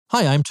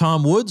Hi, I'm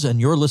Tom Woods,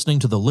 and you're listening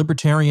to the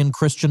Libertarian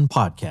Christian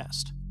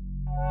Podcast.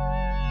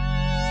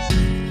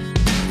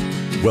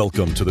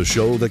 Welcome to the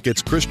show that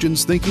gets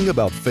Christians thinking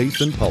about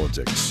faith and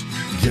politics.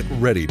 Get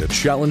ready to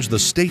challenge the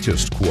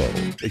status quo,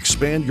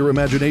 expand your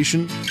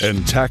imagination,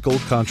 and tackle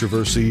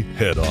controversy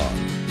head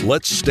on.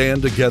 Let's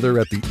stand together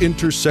at the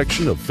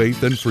intersection of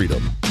faith and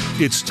freedom.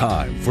 It's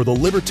time for the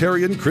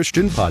Libertarian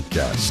Christian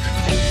Podcast.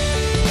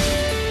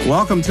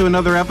 Welcome to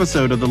another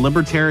episode of the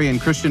Libertarian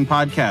Christian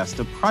Podcast,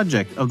 a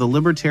project of the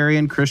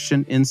Libertarian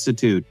Christian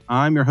Institute.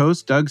 I'm your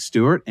host, Doug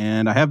Stewart,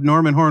 and I have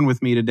Norman Horn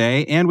with me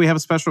today, and we have a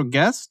special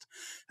guest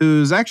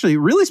who's actually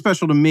really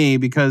special to me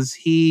because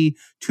he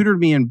tutored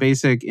me in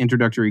basic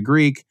introductory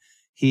Greek.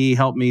 He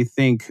helped me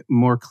think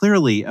more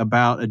clearly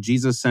about a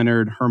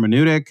Jesus-centered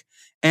hermeneutic.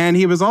 And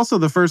he was also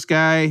the first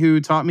guy who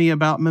taught me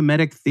about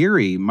mimetic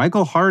theory,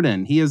 Michael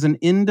Hardin. He is an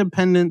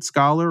independent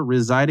scholar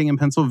residing in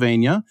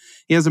Pennsylvania.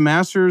 He has a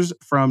master's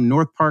from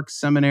North Park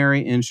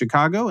Seminary in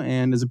Chicago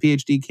and is a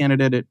PhD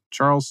candidate at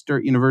Charles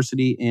Sturt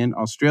University in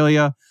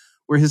Australia,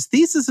 where his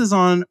thesis is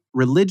on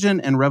religion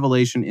and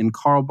revelation in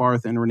Karl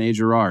Barth and Rene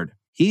Girard.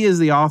 He is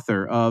the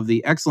author of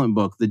the excellent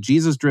book, The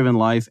Jesus-Driven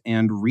Life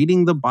and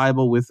Reading the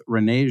Bible with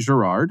Rene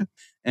Girard,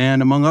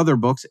 and among other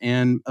books,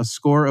 and a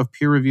score of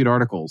peer-reviewed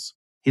articles.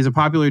 He's a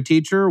popular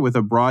teacher with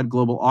a broad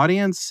global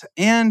audience,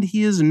 and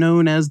he is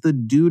known as the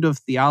Dude of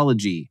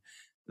Theology.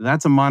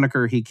 That's a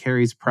moniker he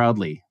carries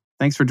proudly.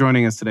 Thanks for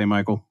joining us today,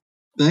 Michael.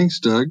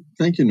 Thanks, Doug.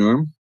 Thank you,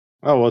 Norm.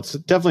 Oh, well, it's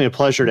definitely a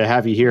pleasure to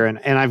have you here.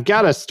 And I've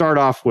got to start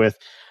off with,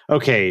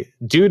 okay,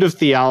 Dude of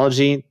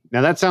Theology.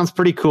 Now, that sounds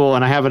pretty cool,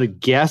 and I have a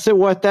guess at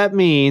what that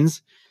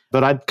means,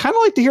 but I'd kind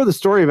of like to hear the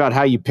story about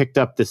how you picked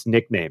up this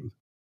nickname.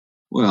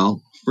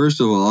 Well, first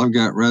of all, I've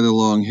got rather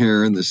long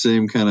hair and the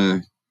same kind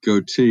of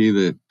goatee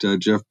that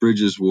Jeff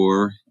Bridges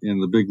wore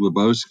in The Big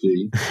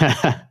Lebowski.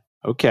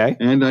 Okay.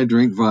 And I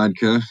drink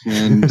vodka,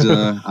 and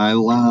I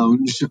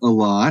lounge a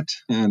lot,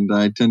 and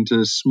I tend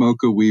to smoke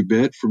a wee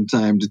bit from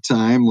time to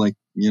time,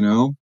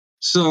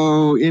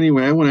 So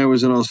anyway, when I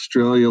was in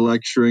Australia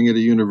lecturing at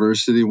a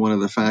university, one of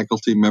the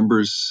faculty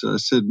members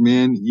said,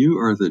 "Man, you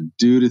are the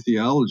Dude of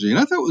Theology." And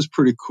I thought it was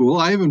pretty cool.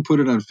 I even put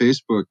it on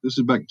Facebook. This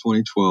is back in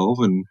 2012,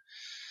 and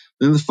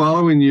then the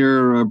following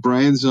year,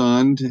 Brian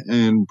Zond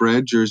and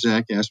Brad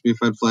Jerzak asked me if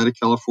I'd fly to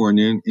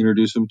California and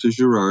introduce them to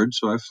Girard.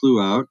 So I flew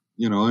out,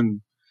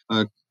 and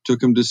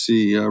took him to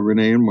see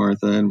Renee and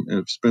Martha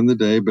and spend the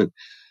day. But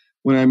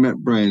when I met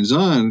Brian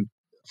Zond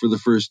for the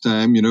first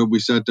time, we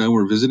sat down,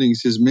 we're visiting. He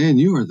says, "Man,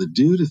 you are the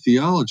Dude of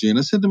Theology." And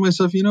I said to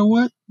myself, you know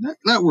what?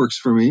 That works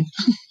for me.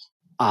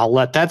 I'll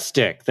let that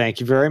stick.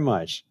 Thank you very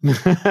much.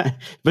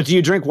 But do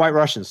you drink White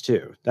Russians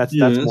too? That's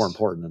more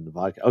important than the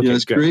vodka. Okay,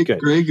 yes, good.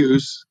 Grey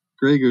Goose.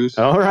 Grey Goose.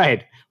 All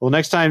right. Well,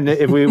 next time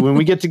when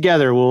we get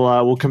together,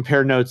 we'll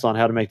compare notes on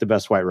how to make the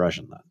best White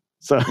Russian then.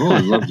 So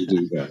I'd love to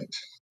do that.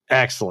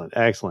 Excellent.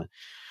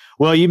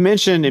 Well, you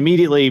mentioned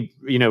immediately,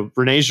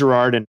 Rene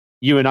Girard, and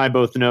you and I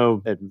both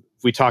know that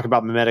we talk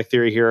about mimetic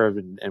theory here,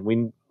 and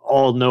we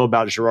all know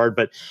about Girard.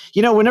 But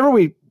whenever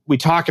we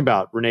talk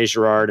about Rene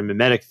Girard and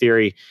mimetic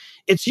theory,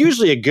 it's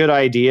usually a good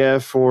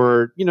idea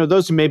for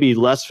those who may be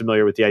less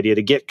familiar with the idea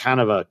to get kind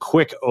of a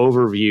quick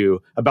overview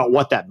about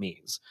what that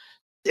means.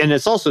 And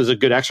it's also a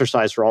good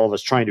exercise for all of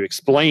us trying to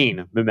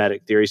explain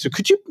mimetic theory. So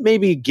could you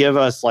maybe give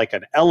us like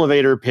an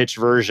elevator pitch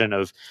version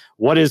of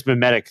what is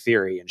mimetic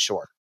theory in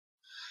short?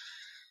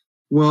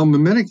 Well,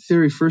 mimetic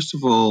theory, first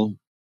of all,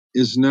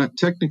 is not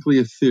technically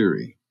a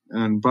theory.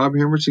 And Bob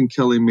Emerson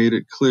Kelly made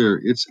it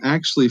clear. It's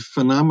actually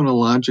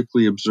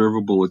phenomenologically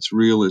observable. It's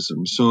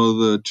realism. So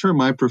the term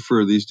I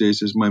prefer these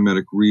days is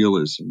mimetic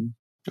realism.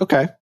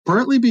 Okay.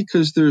 Partly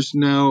because there's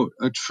now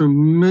a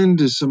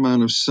tremendous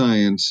amount of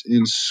science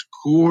in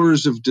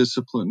scores of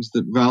disciplines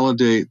that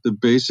validate the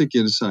basic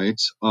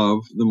insights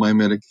of the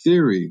mimetic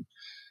theory.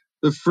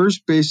 The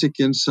first basic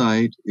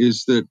insight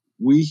is that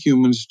we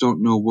humans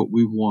don't know what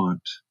we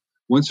want.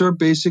 Once our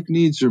basic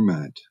needs are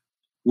met,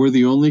 we're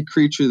the only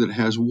creature that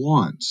has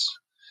wants,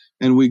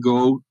 and we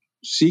go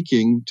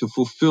seeking to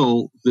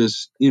fulfill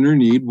this inner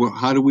need. Well,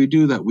 how do we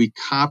do that? We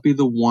copy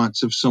the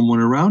wants of someone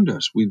around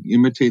us. We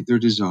imitate their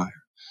desire.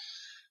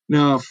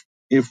 Now,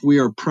 if we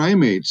are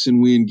primates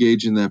and we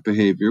engage in that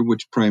behavior,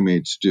 which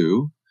primates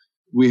do,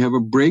 we have a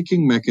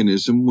breaking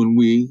mechanism when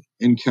we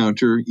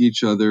encounter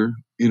each other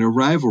in a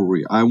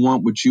rivalry. I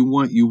want what you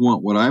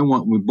want what I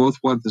want. We both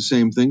want the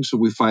same thing, so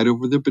we fight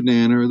over the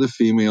banana or the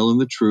female in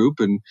the troop.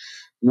 And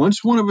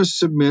once one of us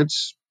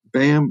submits,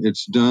 bam,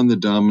 it's done. The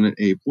dominant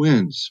ape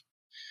wins.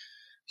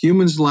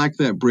 Humans lack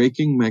that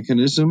breaking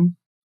mechanism,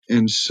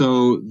 and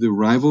so the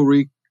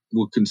rivalry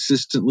will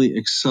consistently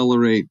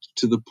accelerate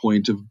to the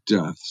point of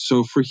death.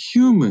 So for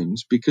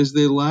humans, because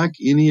they lack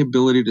any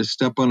ability to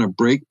step on a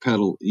brake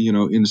pedal,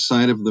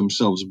 inside of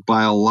themselves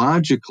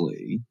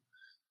biologically,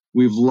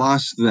 we've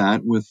lost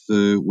that with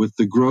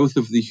the growth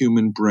of the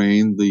human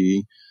brain,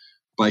 the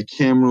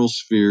bicameral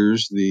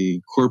spheres, the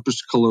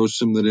corpus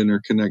callosum that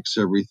interconnects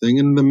everything,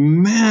 and the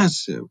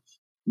massive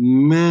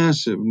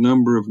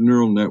number of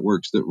neural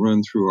networks that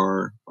run through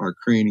our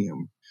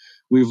cranium.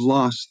 We've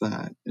lost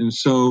that. And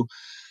so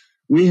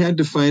we had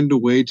to find a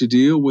way to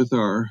deal with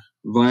our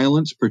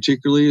violence,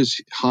 particularly as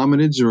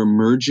hominids are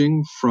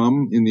emerging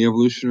in the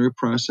evolutionary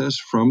process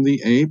from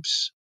the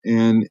apes.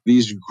 And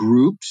these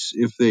groups,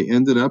 if they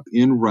ended up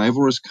in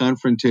rivalrous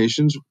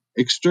confrontations,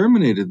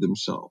 exterminated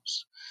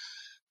themselves.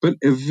 But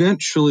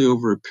eventually,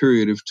 over a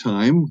period of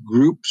time,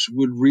 groups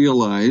would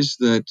realize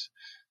that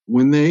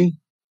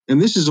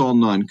and this is all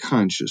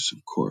non-conscious, of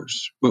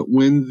course, but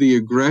when the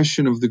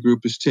aggression of the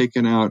group is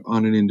taken out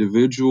on an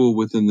individual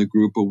within the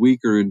group, a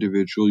weaker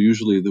individual,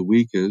 usually the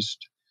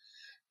weakest,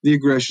 the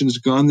aggression's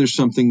gone. There's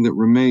something that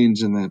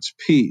remains, and that's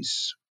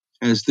peace.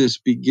 As this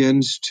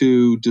begins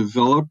to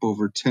develop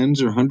over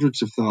tens or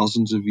hundreds of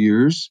thousands of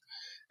years,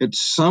 at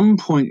some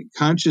point,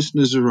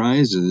 consciousness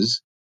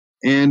arises,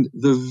 and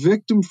the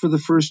victim for the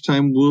first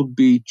time will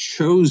be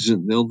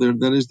chosen.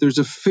 That is, there's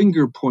a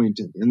finger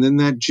pointed, and then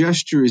that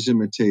gesture is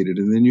imitated,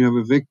 and then you have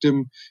a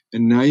victim,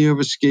 and now you have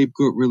a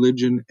scapegoat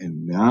religion,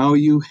 and now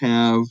you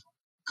have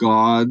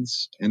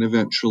gods, and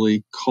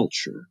eventually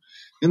culture.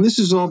 And this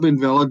has all been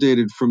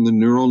validated from the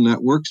neural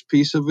networks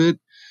piece of it,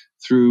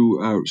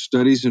 through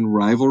studies in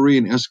rivalry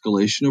and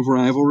escalation of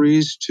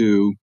rivalries,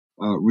 to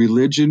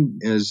religion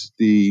as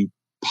the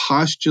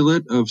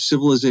postulate of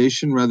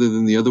civilization rather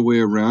than the other way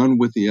around,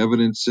 with the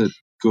evidence at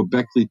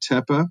Göbekli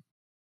Tepe.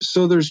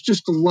 So there's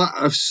just a lot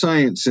of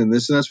science in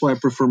this. And that's why I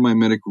prefer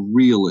mimetic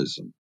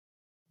realism.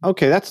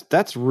 Okay,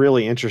 that's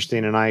really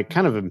interesting. And I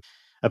kind of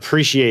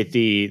appreciate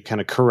the kind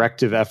of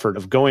corrective effort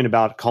of going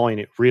about calling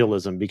it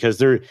realism, because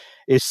there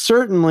is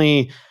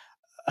certainly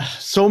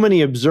so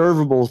many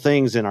observable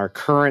things in our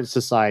current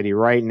society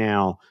right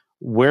now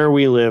where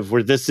we live,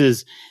 where this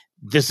is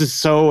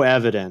so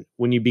evident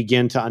when you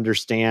begin to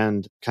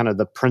understand kind of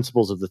the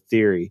principles of the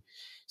theory.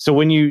 So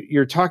when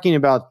you're talking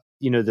about,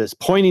 this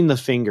pointing the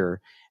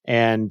finger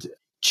and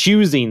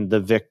choosing the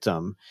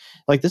victim,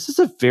 like, this is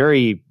a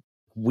very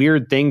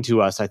weird thing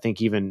to us, I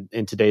think, even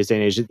in today's day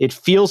and age. It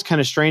feels kind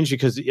of strange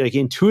because, like,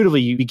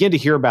 intuitively you begin to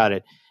hear about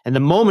it, and the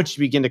moment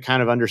you begin to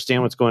kind of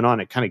understand what's going on,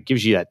 it kind of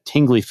gives you that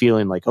tingly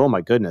feeling like, oh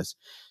my goodness,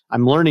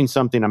 I'm learning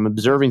something, I'm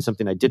observing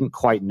something I didn't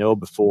quite know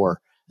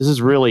before. This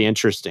is really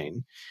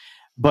interesting.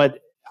 But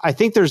I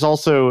think there's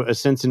also a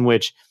sense in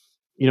which,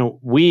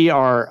 we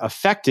are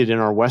affected in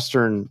our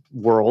Western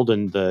world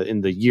in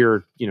the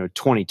year,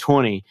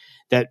 2020,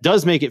 that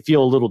does make it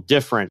feel a little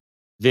different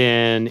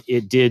than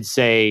it did,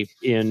 say,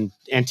 in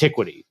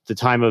antiquity, the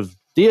time of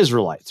the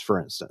Israelites, for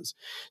instance.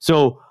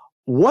 So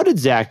what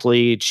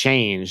exactly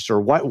changed,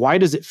 or why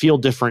does it feel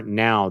different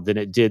now than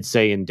it did,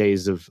 say, in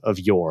days of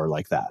yore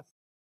like that?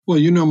 Well,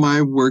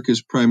 my work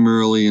is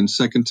primarily in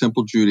Second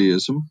Temple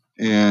Judaism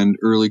and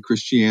early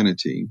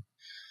Christianity.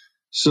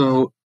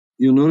 So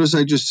you'll notice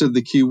I just said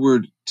the key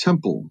word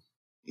temple.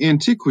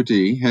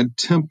 Antiquity had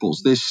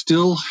temples. They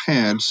still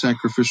had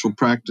sacrificial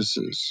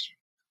practices.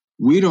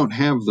 We don't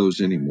have those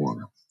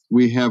anymore.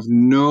 We have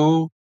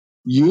no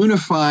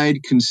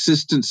unified,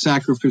 consistent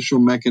sacrificial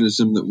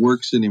mechanism that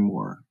works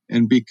anymore.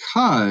 And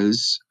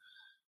because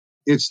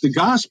it's the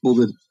gospel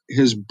that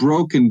has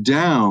broken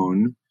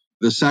down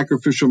the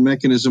sacrificial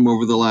mechanism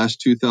over the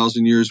last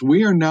 2,000 years,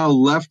 we are now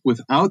left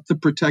without the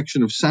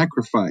protection of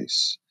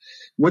sacrifice.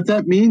 What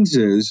that means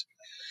is,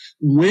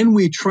 when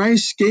we try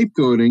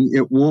scapegoating,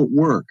 it won't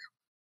work.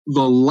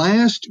 The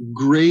last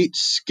great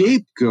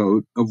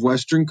scapegoat of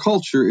Western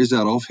culture is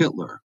Adolf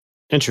Hitler.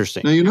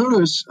 Interesting. Now, you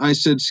notice I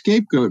said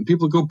scapegoat, and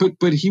people go,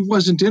 but he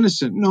wasn't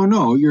innocent.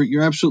 No,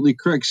 you're absolutely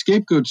correct.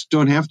 Scapegoats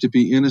don't have to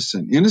be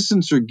innocent.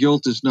 Innocence or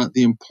guilt is not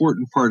the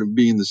important part of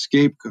being the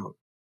scapegoat.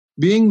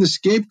 Being the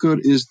scapegoat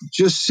is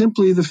just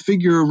simply the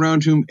figure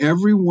around whom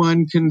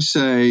everyone can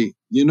say,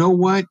 you know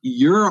what,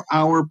 you're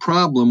our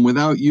problem.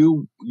 Without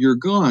you, you're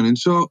gone. And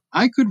so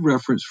I could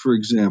reference, for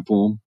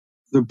example,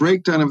 the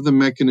breakdown of the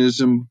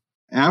mechanism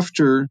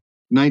after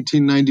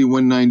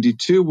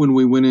 1991-92, when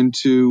we went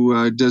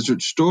into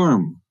Desert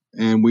Storm,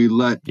 and we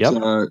let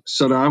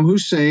Saddam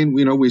Hussein,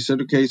 we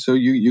said, okay, so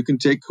you can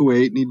take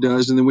Kuwait, and he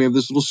does, and then we have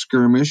this little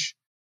skirmish.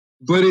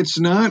 But it's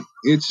not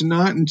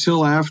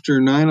until after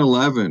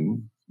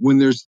 9/11, when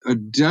there's a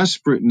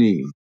desperate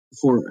need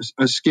for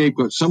a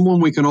scapegoat, someone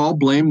we can all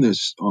blame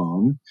this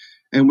on,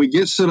 and we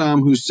get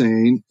Saddam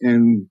Hussein,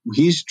 and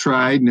he's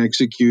tried and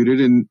executed,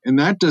 and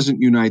that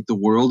doesn't unite the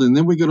world. And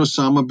then we go to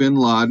Osama bin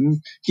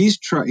Laden. He's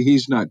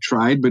not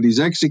tried, but he's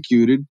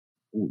executed,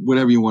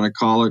 whatever you want to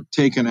call it,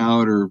 taken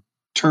out or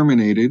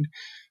terminated,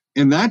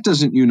 and that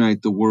doesn't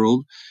unite the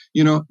world.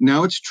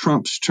 Now it's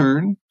Trump's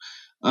turn.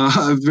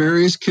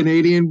 Various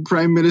Canadian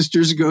prime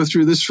ministers go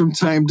through this from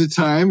time to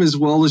time, as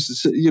well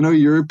as,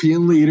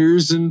 European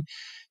leaders. And,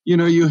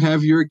 you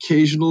have your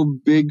occasional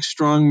big,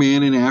 strong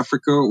man in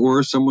Africa,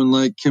 or someone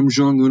like Kim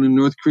Jong-un in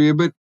North Korea.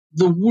 But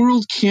the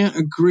world can't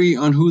agree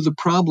on who the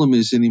problem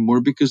is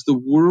anymore, because the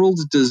world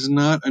does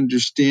not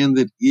understand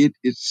that it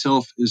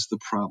itself is the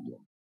problem.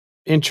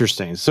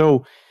 Interesting.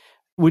 So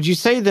would you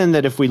say then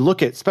that if we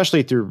look at, especially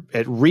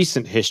at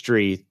recent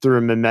history through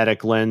a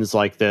mimetic lens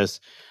like this,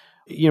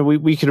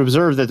 we can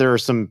observe that there are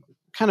some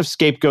kind of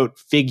scapegoat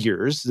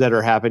figures that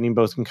are happening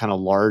both in kind of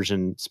large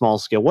and small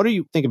scale. What do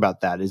you think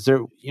about that? Is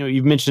there,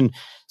 you've mentioned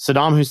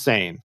Saddam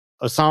Hussein,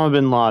 Osama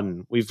bin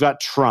Laden, we've got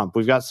Trump,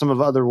 we've got some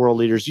of other world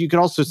leaders. You could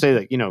also say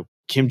that,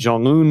 Kim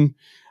Jong-un,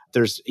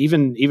 there's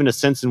even a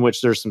sense in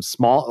which there's some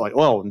small,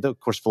 and of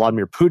course,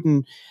 Vladimir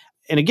Putin.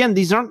 And again,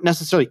 these aren't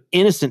necessarily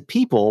innocent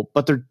people,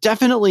 but there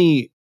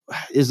definitely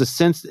is a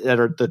sense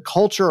that the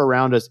culture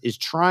around us is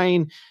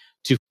trying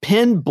to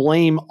pin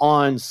blame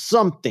on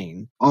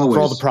something Always.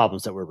 For all the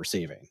problems that we're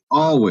receiving.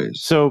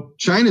 Always. So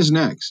China's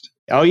next.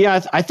 Oh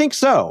yeah, I think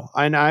so.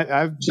 And I've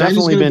China's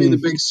definitely going to been be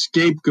the big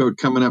scapegoat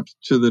coming up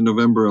to the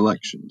November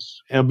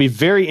elections. It'll be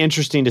very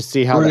interesting to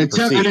see how that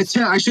proceeds.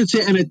 I should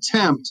say an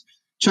attempt.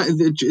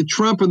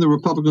 Trump and the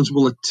Republicans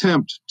will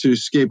attempt to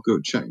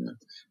scapegoat China,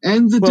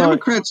 and the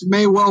Democrats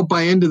may well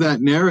buy into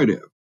that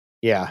narrative.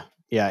 Yeah,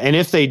 and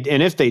if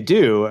they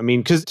do, I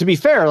mean, because to be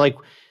fair,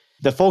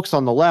 the folks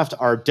on the left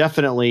are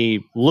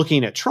definitely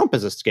looking at Trump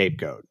as a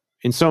scapegoat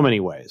in so many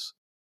ways.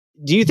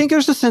 Do you think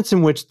there's a sense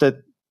in which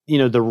that,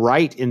 the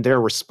right in their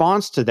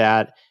response to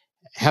that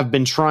have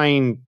been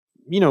trying,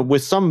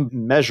 with some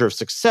measure of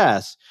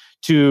success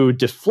to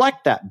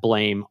deflect that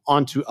blame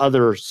onto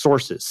other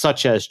sources,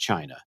 such as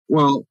China?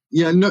 Well,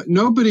 yeah,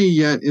 nobody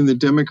yet in the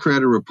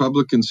Democrat or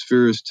Republican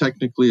sphere is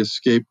technically a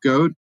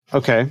scapegoat.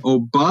 Okay.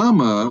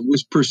 Obama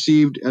was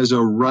perceived as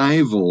a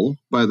rival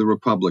by the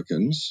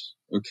Republicans,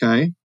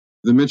 okay?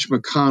 The Mitch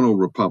McConnell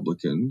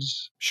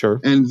Republicans. Sure.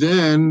 And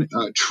then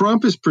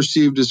Trump is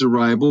perceived as a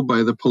rival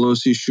by the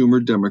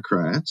Pelosi-Schumer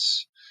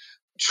Democrats.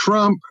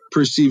 Trump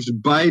perceives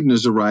Biden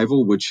as a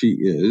rival, which he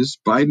is.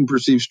 Biden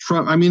perceives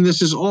Trump. I mean,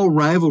 this is all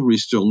rivalry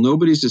still.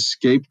 Nobody's a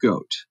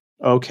scapegoat.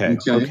 Okay.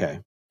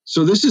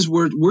 So this is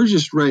where we're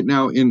just right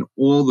now in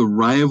all the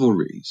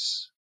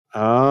rivalries.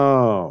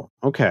 Oh,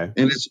 okay.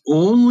 And it's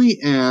only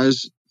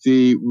as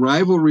the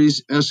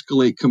rivalries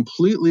escalate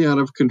completely out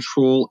of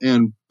control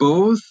and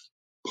both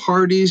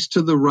parties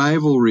to the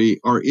rivalry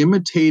are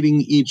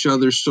imitating each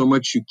other so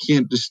much you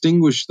can't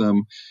distinguish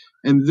them.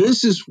 And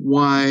this is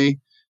why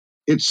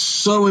it's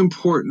so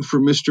important for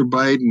Mr.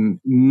 Biden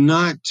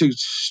not to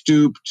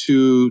stoop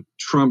to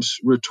Trump's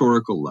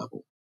rhetorical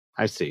level.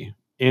 I see.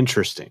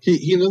 Interesting.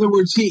 In other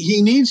words,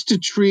 he needs to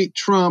treat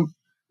Trump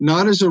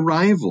not as a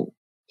rival.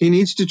 He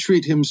needs to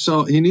treat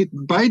himself.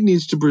 Biden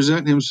needs to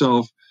present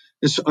himself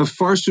as a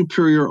far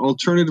superior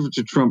alternative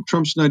to Trump.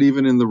 Trump's not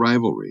even in the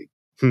rivalry.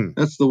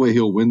 That's the way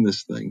he'll win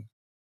this thing.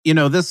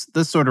 This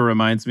sort of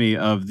reminds me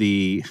of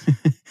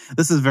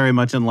this is very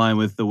much in line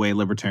with the way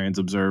libertarians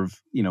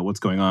observe, what's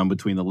going on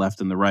between the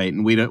left and the right.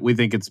 And we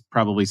think it's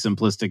probably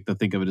simplistic to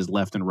think of it as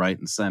left and right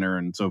and center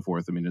and so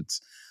forth. I mean,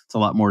 it's a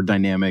lot more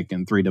dynamic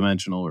and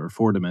three-dimensional or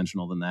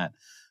four-dimensional than that.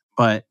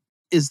 But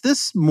is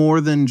this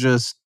more than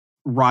just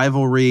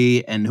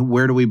rivalry and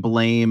where do we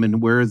blame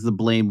and where is the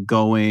blame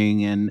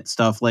going and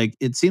stuff? Like,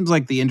 it seems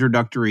like the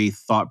introductory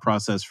thought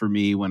process for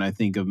me when I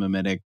think of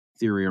mimetic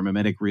theory or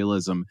mimetic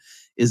realism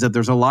is that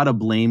there's a lot of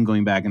blame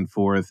going back and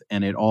forth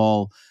and it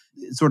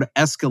sort of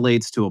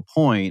escalates to a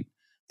point.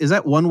 Is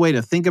that one way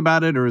to think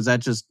about it, or is that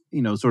just,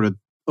 sort of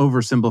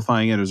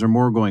oversimplifying it? Or is there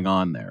more going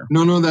on there?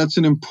 No, that's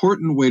an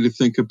important way to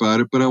think about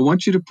it, but I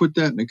want you to put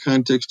that in the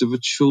context of a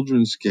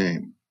children's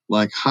game,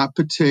 like hot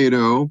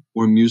potato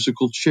or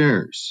musical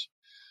chairs.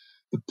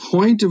 The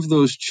point of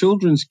those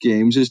children's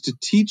games is to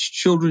teach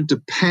children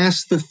to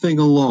pass the thing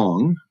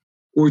along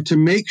or to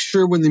make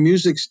sure when the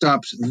music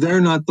stops,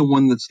 they're not the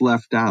one that's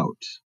left out.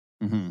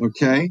 Mm-hmm.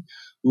 Okay?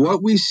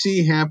 What we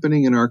see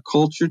happening in our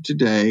culture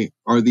today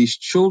are these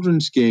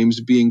children's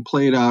games being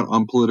played out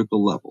on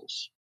political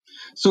levels.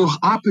 So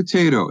hot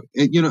potato,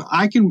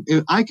 I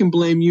can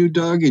blame you,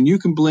 Doug, and you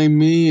can blame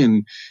me,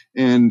 and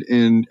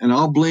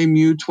I'll blame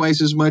you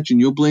twice as much, and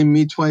you'll blame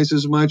me twice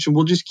as much, and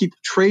we'll just keep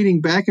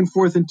trading back and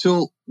forth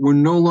until we're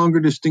no longer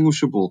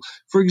distinguishable.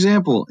 For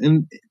example,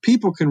 and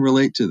people can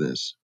relate to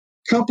this.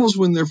 Couples,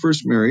 when they're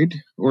first married,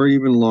 or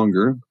even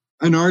longer,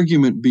 an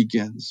argument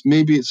begins.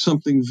 Maybe it's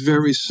something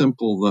very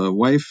simple. The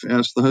wife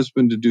asks the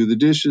husband to do the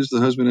dishes. The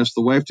husband asks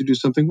the wife to do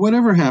something.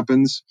 Whatever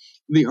happens,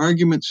 the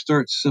argument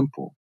starts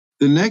simple.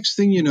 The next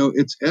thing you know,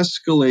 it's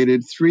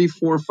escalated 3,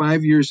 4,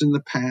 5 years in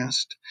the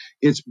past.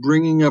 It's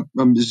bringing up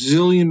a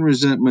zillion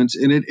resentments,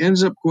 and it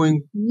ends up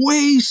going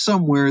way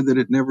somewhere that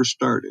it never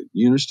started.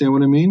 You understand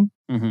what I mean?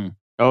 Mm-hmm.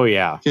 Oh,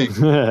 yeah. Okay.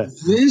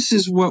 This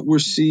is what we're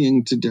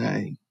seeing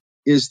today,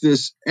 is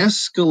this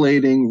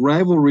escalating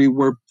rivalry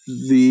where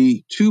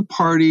the two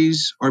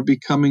parties are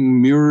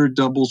becoming mirror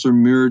doubles or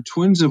mirror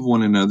twins of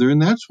one another.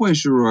 And that's why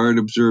Girard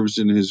observes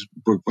in his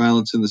book,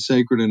 Violence in the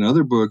Sacred, and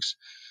other books,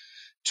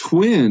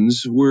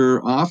 twins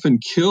were often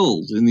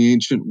killed in the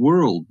ancient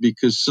world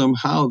because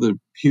somehow the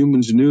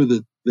humans knew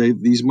that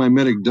these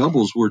mimetic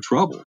doubles were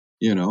trouble,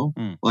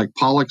 like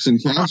Pollux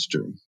and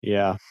Castor.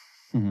 Yeah.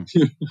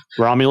 Mm-hmm.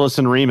 Romulus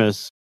and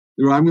Remus.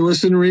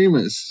 Romulus and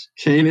Remus,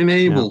 Cain and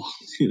Abel.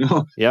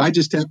 Yeah. Yep. I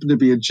just happen to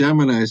be a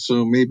Gemini,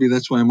 so maybe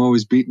that's why I'm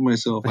always beating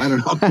myself. I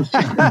don't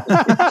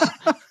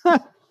know.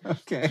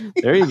 Okay.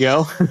 There you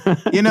go.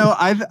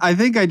 I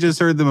think I just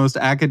heard the most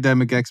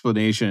academic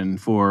explanation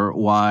for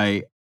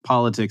why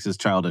politics is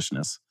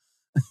childishness.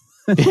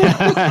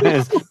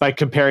 By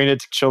comparing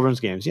it to children's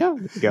games. Yeah,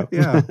 there you go.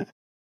 Yeah.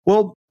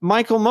 Well,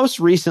 Michael, most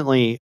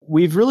recently,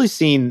 we've really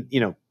seen,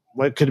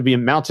 what could be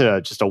amount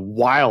to just a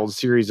wild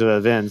series of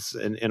events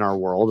in our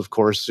world. Of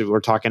course, we're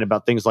talking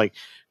about things like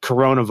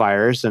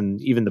coronavirus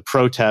and even the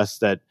protests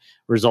that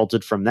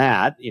resulted from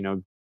that.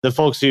 The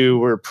folks who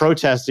were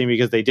protesting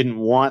because they didn't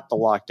want the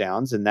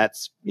lockdowns, and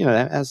that's,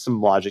 that has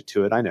some logic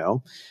to it, I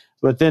know.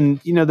 But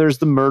then, there's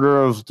the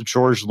murder of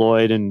George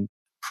Floyd, and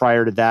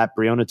prior to that,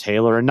 Breonna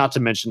Taylor, and not to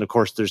mention, of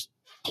course, there's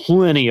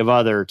plenty of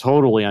other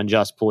totally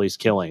unjust police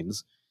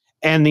killings.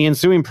 And the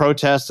ensuing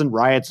protests and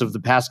riots of the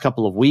past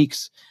couple of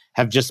weeks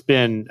have just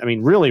been,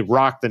 really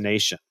rocked the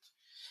nation.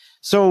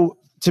 So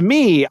to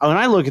me, when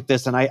I look at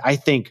this and I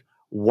think,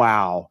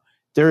 wow,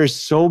 there is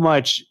so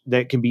much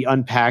that can be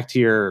unpacked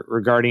here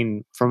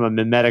regarding from a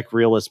mimetic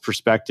realist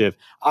perspective.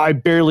 I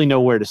barely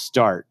know where to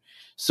start.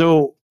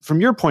 So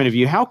from your point of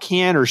view, how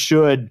can or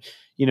should,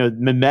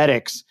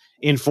 mimetics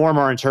inform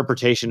our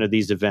interpretation of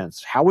these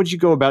events? How would you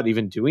go about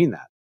even doing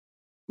that?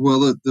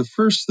 Well, the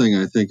first thing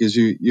I think is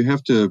you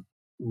have to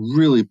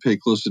really pay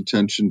close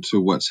attention to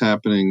what's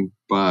happening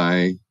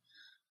by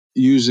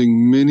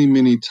using many,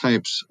 many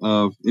types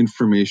of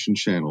information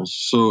channels.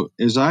 So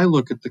as I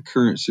look at the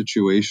current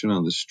situation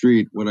on the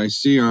street, what I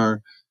see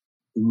are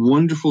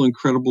wonderful,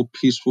 incredible,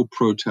 peaceful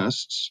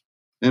protests.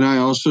 And I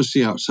also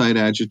see outside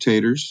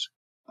agitators.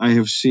 I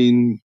have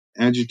seen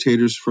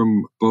agitators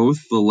from both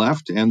the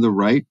left and the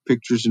right,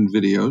 pictures and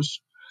videos.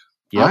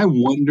 Yep. I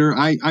wonder,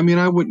 I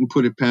wouldn't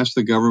put it past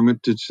the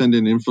government to send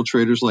in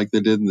infiltrators like they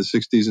did in the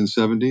 60s and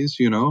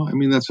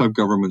 70s, that's how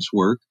governments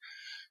work,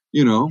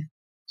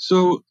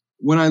 So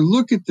when I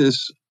look at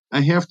this,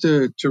 I have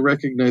to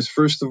recognize,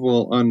 first of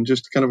all, on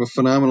just kind of a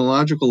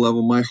phenomenological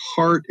level, my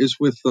heart is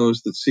with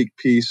those that seek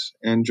peace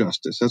and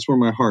justice. That's where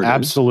my heart is.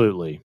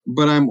 Absolutely.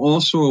 But I'm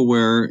also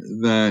aware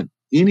that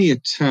any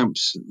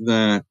attempts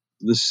that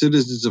the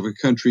citizens of a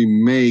country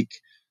make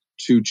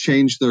to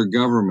change their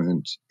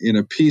government in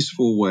a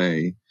peaceful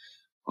way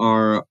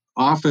are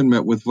often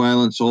met with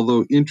violence,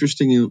 although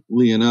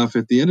interestingly enough,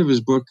 at the end of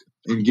his book,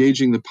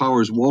 Engaging the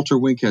Powers, Walter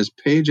Wink has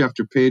page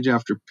after page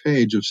after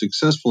page of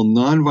successful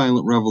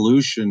nonviolent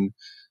revolution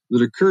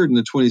that occurred in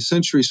the 20th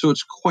century. So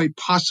it's quite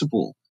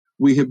possible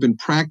we have been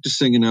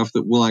practicing enough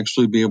that we'll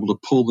actually be able to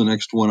pull the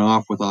next one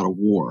off without a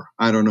war.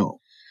 I don't know.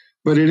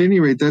 But at any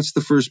rate, that's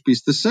the first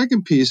piece. The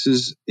second piece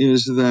is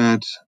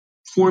that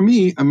for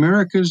me,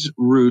 America's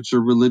roots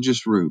are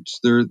religious roots.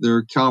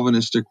 They're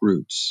Calvinistic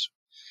roots.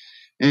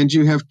 And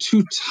you have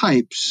two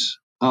types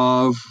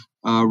of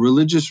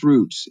religious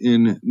roots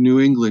in New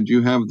England.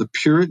 You have the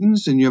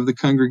Puritans and you have the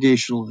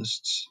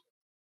Congregationalists.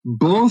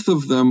 Both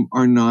of them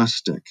are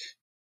Gnostic.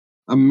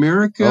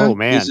 America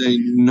is a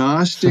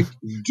Gnostic,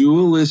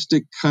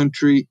 dualistic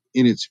country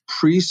in its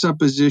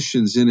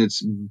presuppositions, in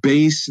its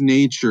base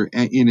nature,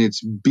 in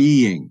its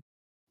being.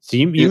 So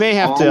you may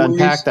have to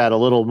unpack that a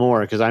little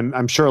more, because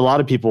I'm sure a lot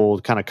of people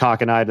will kind of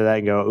cock an eye to that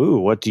and go, ooh,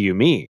 what do you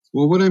mean?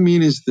 Well, what I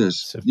mean is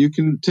this. You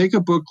can take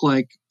a book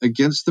like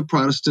Against the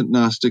Protestant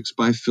Gnostics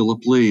by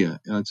Philip Lee.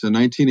 It's a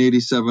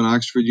 1987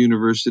 Oxford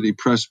University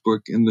Press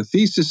book, and the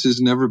thesis has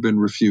never been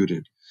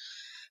refuted.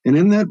 And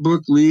in that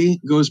book,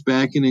 Lee goes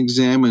back and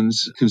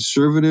examines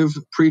conservative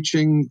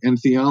preaching and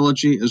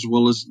theology, as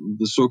well as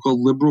the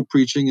so-called liberal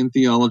preaching and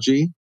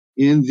theology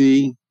in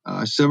the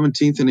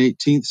 17th and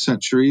 18th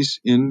centuries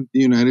in the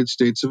United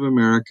States of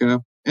America,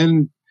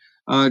 and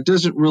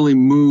doesn't really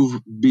move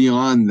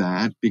beyond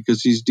that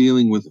because he's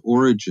dealing with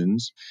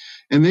origins.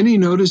 And then he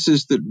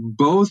notices that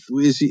both,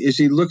 as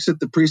he looks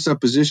at the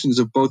presuppositions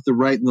of both the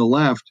right and the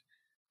left,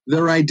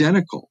 they're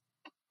identical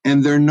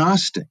and they're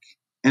Gnostic.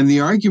 And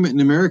the argument in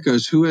America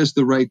is who has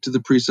the right to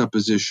the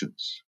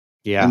presuppositions.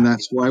 Yeah. And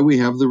that's why we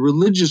have the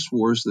religious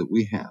wars that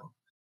we have.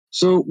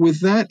 So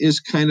with that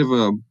as kind of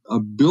a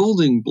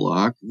building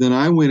block, then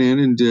I went in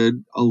and did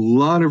a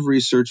lot of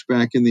research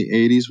back in the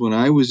 80s when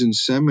I was in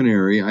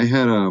seminary. I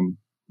had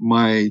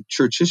my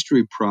church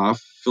history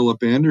prof,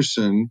 Philip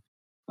Anderson,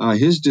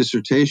 his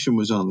dissertation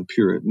was on the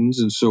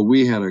Puritans. And so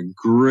we had a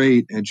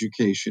great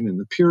education in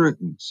the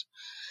Puritans.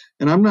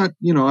 And I'm not,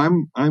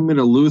 I'm at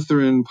a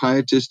Lutheran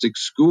pietistic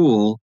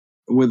school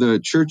with a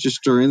church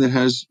historian that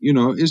has,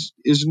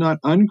 is not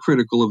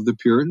uncritical of the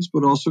Puritans,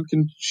 but also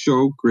can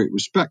show great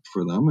respect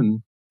for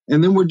them.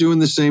 And then we're doing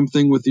the same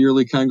thing with the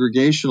early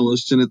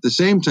Congregationalists. And at the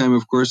same time,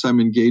 of course,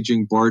 I'm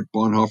engaging Barth,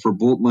 Bonhoeffer,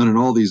 Bultmann, and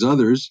all these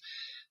others.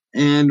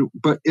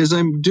 But as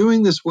I'm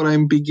doing this, what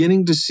I'm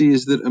beginning to see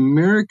is that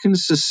American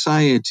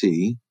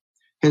society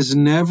has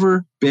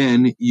never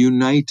been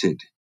united,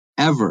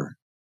 ever.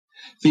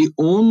 The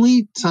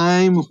only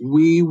time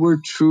we were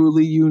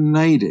truly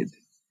united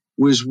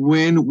was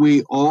when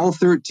we, all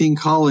 13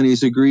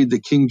 colonies, agreed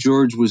that King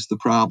George was the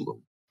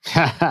problem.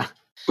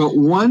 But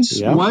once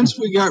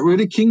we got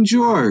rid of King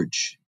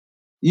George,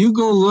 you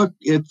go look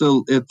at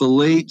the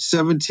late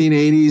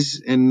 1780s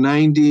and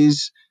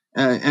 90s,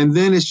 and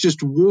then it's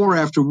just war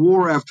after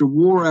war after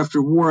war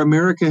after war.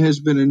 America has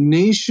been a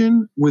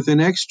nation with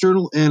an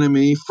external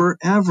enemy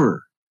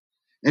forever.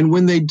 And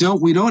when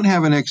we don't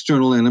have an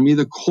external enemy.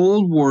 The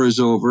Cold War is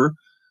over.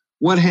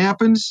 What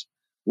happens?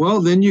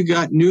 Well, then you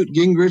got Newt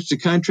Gingrich to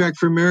Contract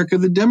for America.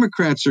 The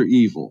Democrats are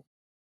evil.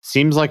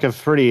 Seems like a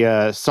pretty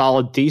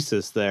solid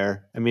thesis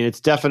there. I mean, it's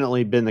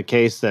definitely been the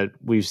case that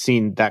we've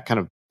seen that kind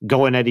of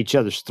going at each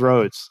other's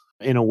throats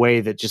in a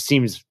way that just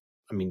seems,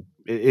 I mean,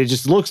 it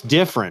just looks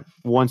different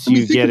once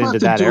you get into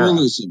that era.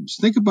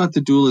 Think about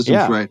the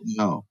dualisms right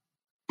now.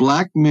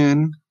 Black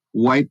men,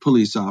 white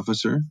police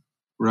officer,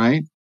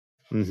 right?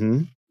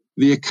 Mm-hmm.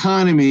 The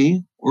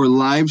economy or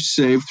lives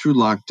saved through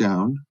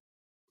lockdown.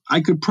 I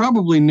could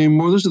probably name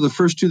more. Those are the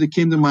first two that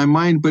came to my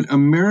mind, but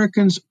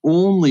Americans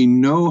only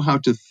know how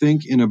to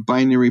think in a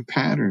binary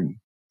pattern.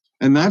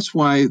 And that's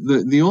why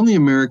the only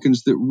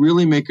Americans that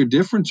really make a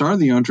difference are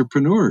the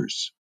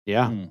entrepreneurs.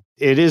 Yeah,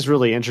 It is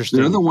really interesting.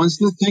 They're the ones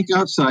that think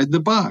outside the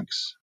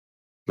box.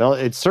 Well,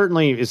 it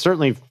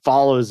certainly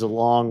follows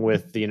along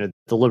with the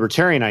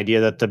libertarian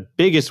idea that the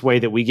biggest way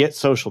that we get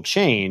social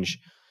change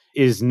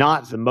is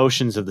not the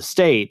motions of the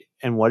state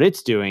and what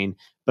it's doing,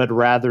 but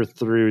rather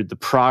through the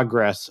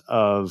progress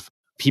of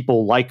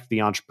people like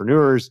the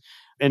entrepreneurs.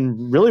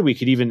 And really, we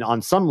could even,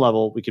 on some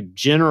level, we could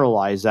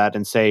generalize that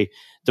and say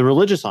the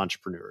religious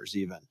entrepreneurs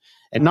even.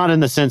 And not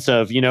in the sense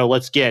of,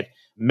 let's get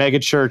mega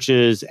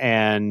churches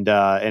and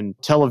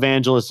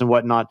televangelists and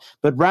whatnot,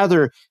 but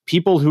rather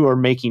people who are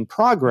making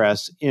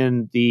progress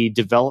in the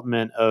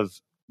development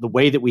of the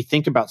way that we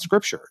think about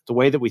Scripture, the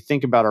way that we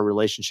think about our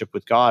relationship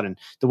with God, and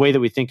the way that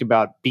we think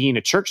about being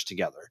a church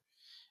together.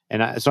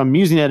 And so I'm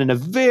using that in a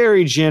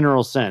very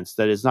general sense,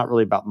 that it's not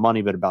really about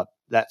money, but about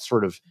that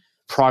sort of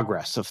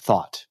progress of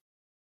thought.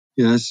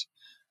 Yes.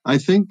 I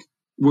think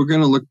we're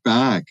going to look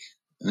back.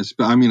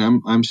 I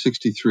mean, I'm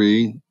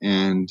 63,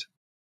 and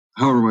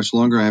however much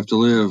longer I have to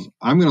live,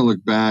 I'm going to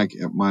look back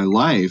at my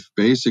life,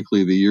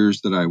 basically the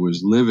years that I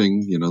was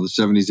living, the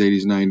 70s,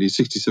 80s, 90s,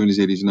 60s, 70s,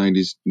 80s,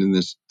 90s, in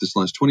this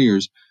last 20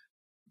 years,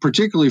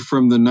 particularly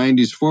from the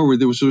 90s forward.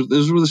 Those were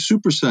the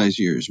supersize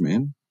years,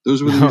 man.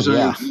 Those were the years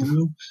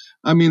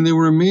I mean, they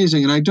were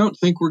amazing. And I don't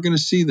think we're going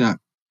to see that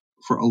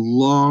for a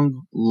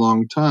long,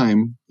 long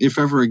time, if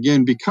ever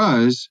again,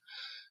 because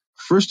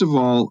first of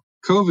all,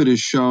 COVID has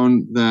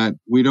shown that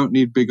we don't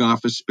need big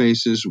office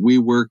spaces.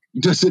 WeWork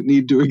doesn't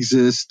need to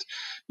exist.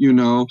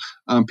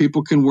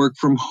 People can work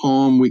from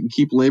home. We can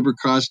keep labor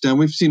costs down.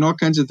 We've seen all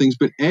kinds of things,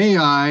 but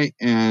AI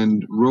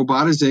and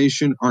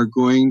robotization are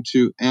going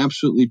to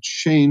absolutely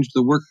change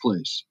the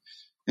workplace.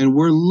 And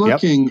we're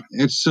looking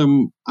at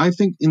I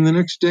think in the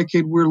next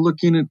decade, we're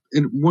looking at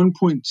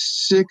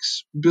 1.6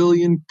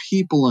 billion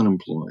people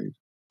unemployed.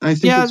 I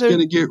think it's going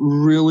to get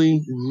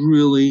really,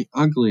 really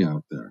ugly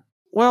out there.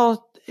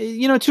 Well,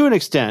 to an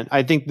extent,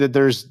 I think that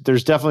there's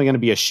definitely going to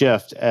be a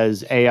shift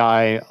as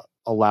AI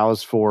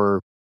allows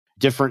for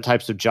different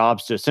types of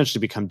jobs to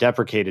essentially become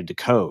deprecated to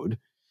code.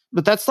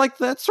 But that's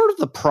sort of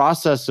the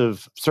process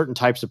of certain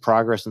types of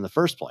progress in the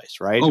first place,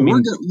 right?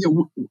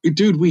 Oh,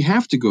 dude, we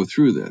have to go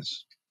through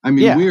this. I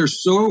mean, we are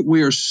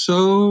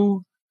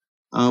so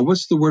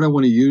what's the word I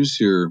want to use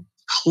here?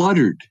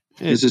 Cluttered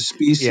as a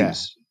species. Yeah.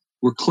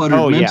 We're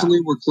cluttered mentally.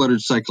 We're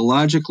cluttered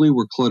psychologically.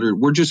 We're cluttered.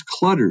 We're just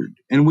cluttered.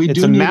 And we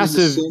do need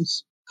massive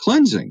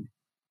cleansing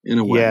in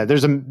a way. Yeah,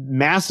 there's a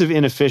massive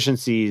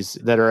inefficiencies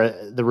that are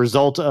the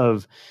result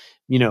of,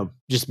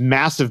 just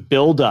massive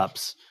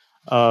buildups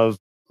of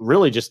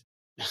really just,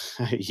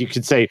 you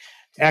could say,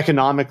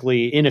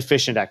 economically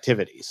inefficient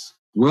activities.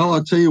 Well,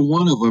 I'll tell you,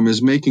 one of them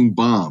is making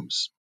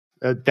bombs.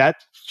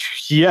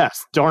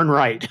 Yes, darn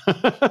right.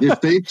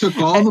 If they took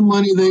all the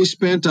money they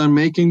spent on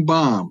making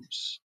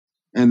bombs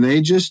and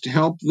they just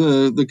helped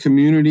the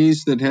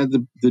communities that had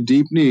the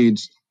deep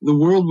needs, the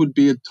world would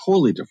be a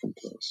totally different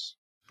place.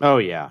 Oh,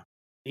 yeah.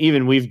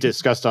 Even we've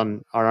discussed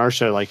on our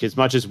show, like, as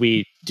much as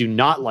we do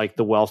not like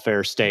the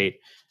welfare state,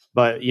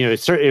 but,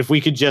 if we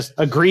could just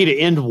agree to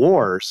end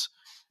wars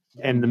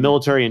and the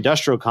military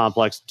industrial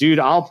complex, dude,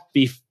 I'll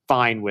be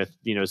fine with,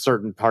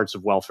 certain parts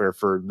of welfare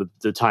for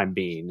the time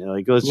being.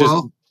 Like, let's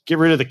just get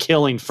rid of the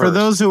killing first. For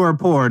those who are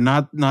poor,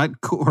 not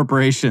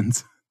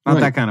corporations,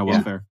 not that kind of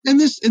welfare. And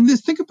this,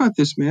 think about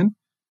this, man.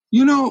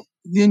 The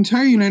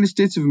entire United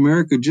States of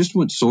America just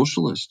went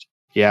socialist.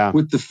 Yeah.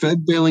 With the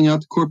Fed bailing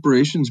out the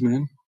corporations,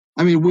 man.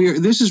 I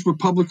mean, this is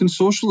Republican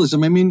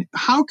socialism. I mean,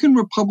 how can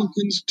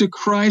Republicans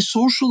decry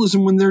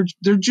socialism when they're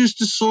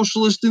just a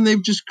socialist and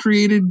they've just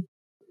created?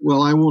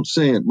 Well, I won't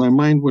say it. My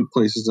mind went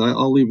places.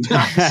 I'll leave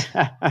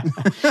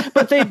that.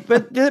 But they've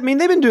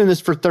been doing this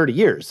for 30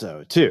 years,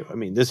 though, too. I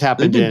mean, this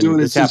happened. They've been doing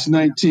it since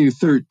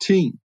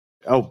 1913.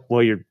 Oh,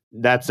 well,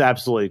 that's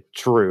absolutely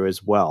true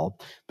as well.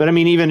 But I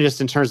mean, even just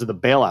in terms of the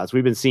bailouts,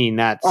 we've been seeing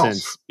that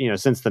since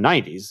the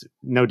 90s,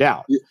 no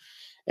doubt. Yeah.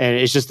 And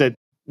it's just that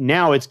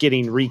now it's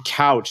getting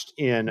recouched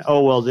in,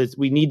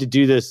 we need to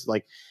do this.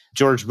 Like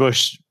George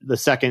Bush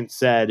II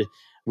said,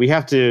 we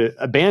have to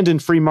abandon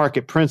free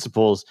market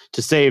principles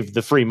to save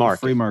the free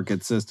market. Free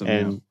market system.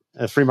 And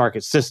a free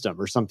market system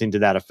or something to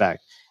that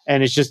effect.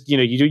 And it's just,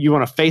 you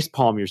want to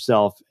facepalm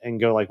yourself and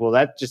go like, well,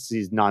 that just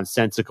is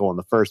nonsensical in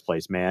the first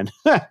place, man.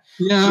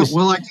 Yeah.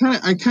 Well,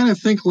 I kind of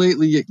think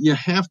lately you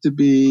have to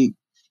be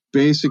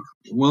basic.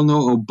 Well,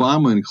 no,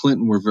 Obama and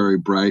Clinton were very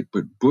bright,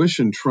 but Bush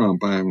and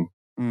Trump,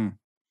 Mm.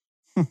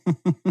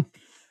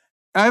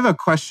 I have a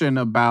question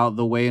about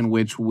the way in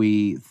which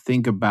we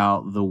think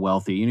about the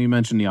wealthy. You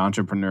mentioned the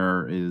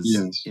entrepreneur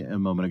yes. a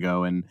moment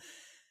ago, and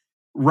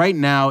right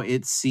now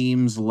it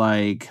seems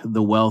like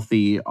the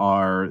wealthy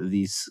are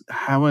these,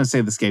 I want to say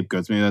the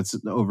scapegoats, maybe that's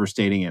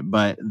overstating it,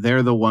 but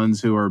they're the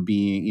ones who are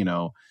being,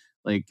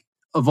 like,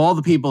 of all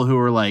the people who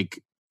are like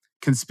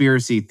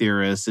conspiracy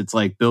theorists, it's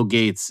like Bill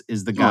Gates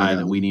is the guy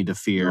that we need to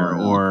fear,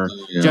 or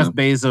Jeff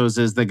Bezos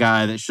is the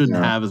guy that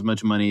shouldn't have as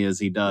much money as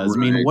he does.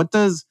 Right. I mean, what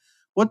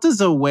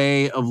does a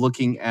way of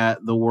looking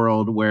at the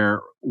world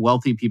where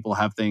wealthy people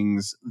have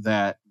things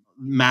that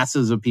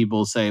masses of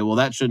people say, well,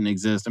 that shouldn't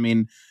exist? I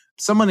mean,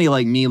 somebody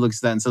like me looks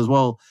at that and says,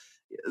 well,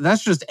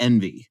 that's just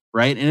envy,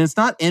 right? And it's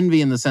not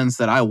envy in the sense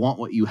that I want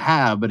what you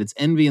have, but it's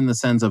envy in the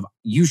sense of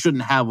you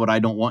shouldn't have what I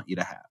don't want you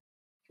to have.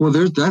 Well,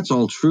 that's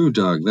all true,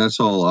 Doug. That's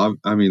all.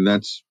 I mean,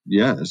 that's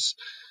yes.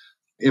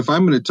 If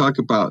I'm going to talk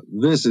about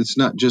this, it's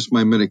not just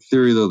mimetic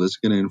theory, though, that's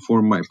going to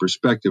inform my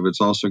perspective.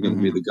 It's also going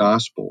to be the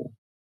gospel.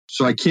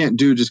 So I can't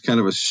do just kind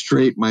of a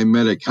straight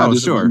mimetic. How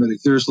does a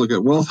mimetic theorist look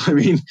at wealth? I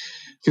mean,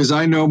 because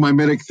I know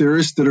mimetic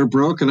theorists that are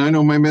broke, and I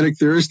know mimetic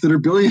theorists that are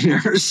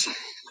billionaires.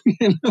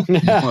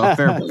 Well,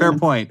 fair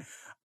point.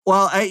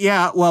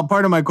 Well,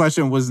 part of my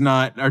question was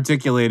not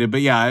articulated,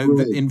 but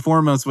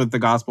inform us with the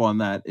gospel on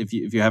that if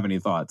you have any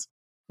thoughts.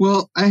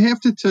 Well, I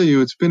have to tell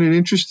you, it's been an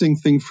interesting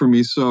thing for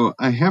me. So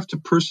I have to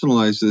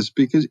personalize this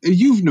because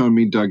you've known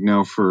me, Doug,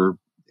 now for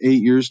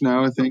 8 years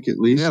now, I think, at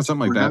least. Yeah,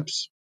 something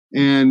perhaps. Like that.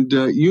 And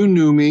you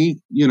knew me,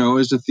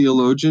 as a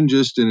theologian,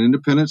 just an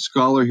independent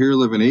scholar here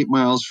living 8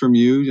 miles from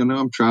you.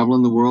 I'm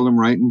traveling the world. I'm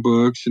writing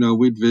books.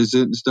 We'd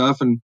visit and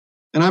stuff. And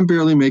I'm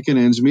barely making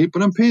ends meet,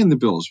 but I'm paying the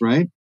bills,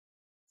 right?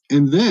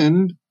 And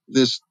then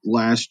this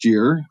last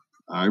year,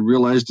 I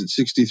realized at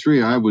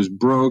 63 I was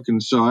broke.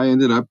 And so I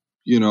ended up,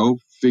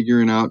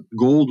 figuring out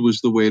gold was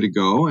the way to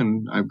go.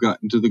 And I've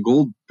gotten to the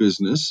gold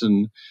business.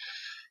 And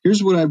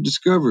here's what I've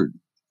discovered.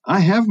 I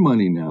have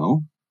money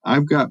now.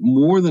 I've got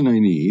more than I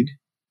need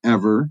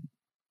ever.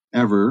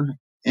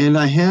 And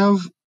I have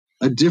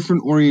a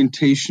different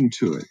orientation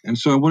to it. And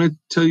so I want to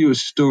tell you a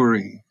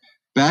story.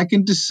 Back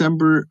in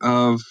December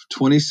of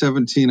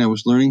 2017, I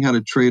was learning how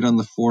to trade on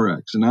the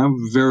Forex. And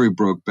I'm very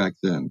broke back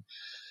then.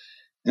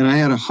 And I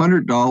had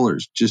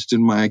 $100 just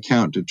in my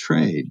account to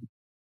trade.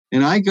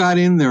 And I got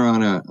in there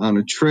on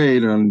a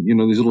trade on,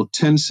 these little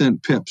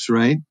 10-cent pips,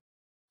 right?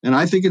 And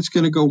I think it's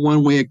going to go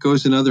one way, it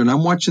goes another. And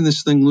I'm watching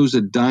this thing lose a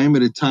dime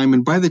at a time.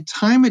 And by the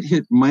time it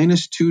hit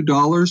minus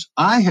 $2,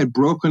 I had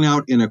broken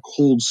out in a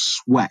cold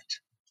sweat.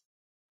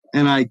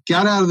 And I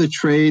got out of the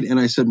trade and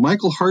I said,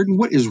 Michael Hardin,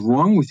 what is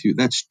wrong with you?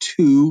 That's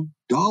 $2.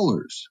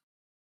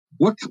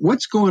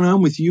 What's going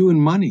on with you and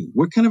money?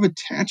 What kind of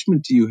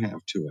attachment do you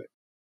have to it?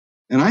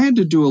 And I had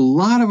to do a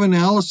lot of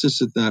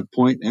analysis at that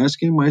point,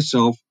 asking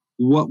myself,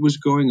 what was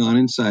going on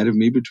inside of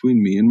me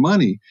between me and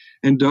money.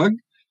 And Doug,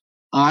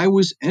 I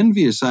was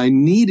envious. I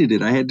needed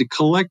it. I had to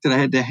collect it. I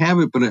had to have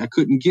it, but I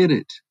couldn't get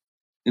it.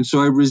 And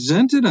so I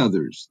resented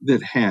others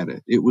that had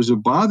it. It was a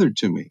bother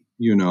to me,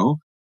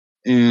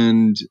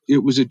 and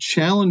it was a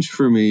challenge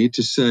for me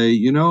to say,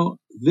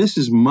 this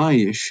is my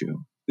issue.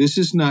 This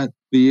is not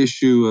the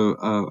issue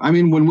of,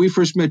 when we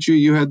first met you,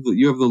 you have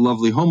the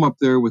lovely home up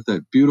there with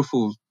that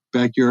beautiful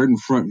backyard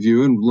and front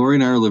view, and Lori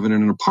and I are living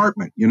in an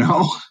apartment,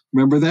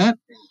 remember that?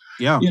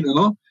 Yeah.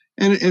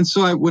 And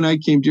so when I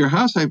came to your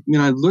house, I'd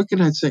look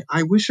and I'd say,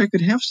 I wish I could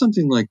have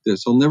something like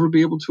this. I'll never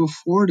be able to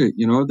afford it,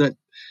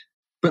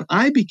 but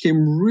I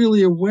became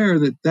really aware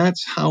that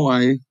that's how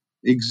I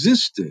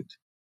existed.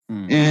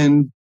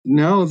 And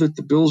now that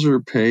the bills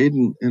are paid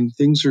and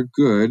things are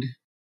good,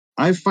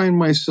 I find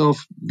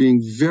myself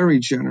being very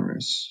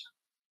generous.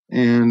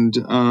 And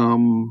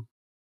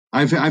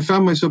I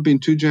found myself being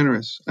too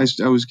generous.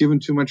 I was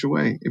giving too much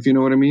away, if you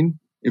know what I mean,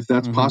 if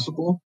that's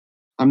possible.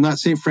 I'm not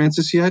St.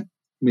 Francis yet.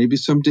 Maybe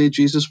someday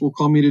Jesus will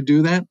call me to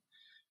do that,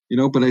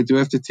 but I do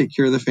have to take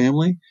care of the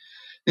family.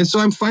 And so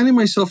I'm finding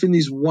myself in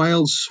these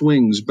wild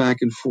swings back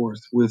and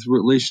forth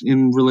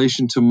in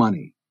relation to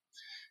money.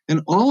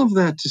 And all of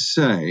that to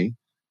say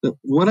that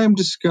what I'm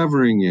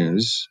discovering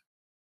is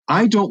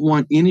I don't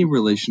want any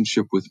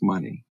relationship with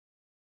money.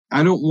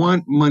 I don't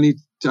want money.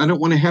 I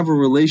don't want to have a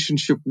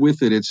relationship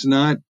with it. It's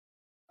not.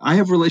 I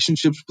have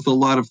relationships with a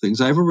lot of things.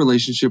 I have a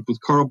relationship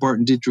with Karl Barth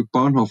and Dietrich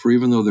Bonhoeffer,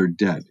 even though they're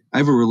dead. I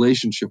have a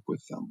relationship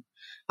with them.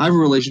 I have a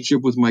relationship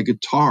with my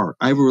guitar.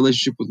 I have a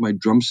relationship with my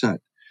drum set.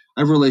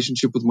 I have a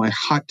relationship with my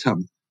hot tub,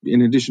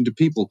 in addition to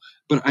people.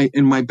 But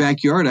in my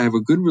backyard, I have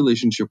a good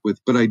relationship with,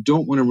 but I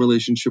don't want a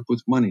relationship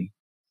with money.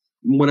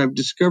 What I've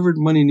discovered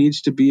money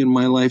needs to be in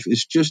my life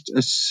is just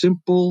a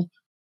simple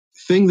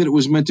thing that it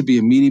was meant to be,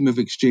 a medium of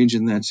exchange,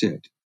 and that's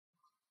it.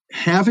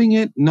 Having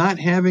it, not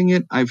having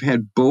it, I've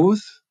had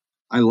both.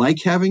 I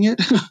like having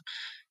it.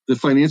 The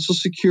financial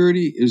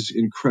security is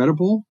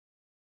incredible.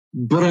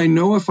 But I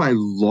know if I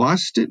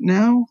lost it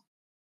now,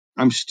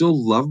 I'm still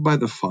loved by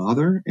the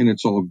Father and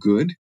it's all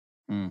good.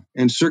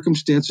 And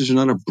circumstances are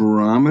not a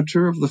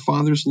barometer of the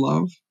Father's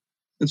love.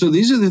 And so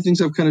these are the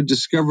things I've kind of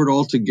discovered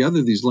all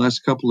together these last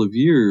couple of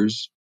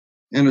years.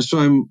 And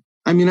so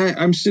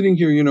I'm sitting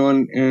here,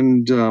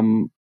 and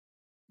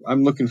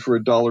I'm looking for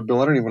a dollar bill.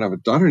 I don't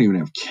even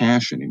have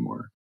cash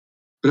anymore.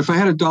 But if I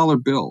had a dollar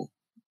bill,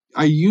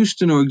 I used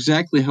to know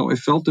exactly how I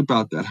felt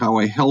about that, how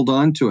I held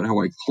on to it,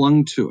 how I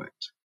clung to it,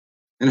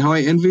 and how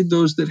I envied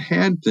those that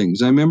had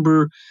things. I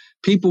remember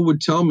people would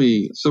tell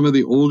me, some of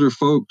the older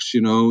folks,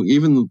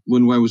 even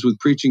when I was with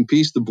Preaching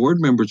Peace, the board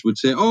members would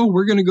say, oh,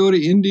 we're going to go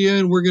to India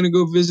and we're going to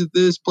go visit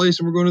this place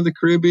and we're going to the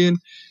Caribbean.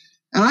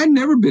 And I'd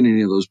never been in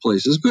any of those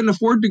places. Couldn't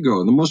afford to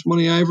go. The most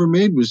money I ever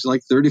made was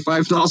like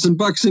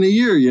 $35,000 in a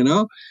year,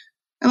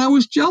 And I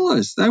was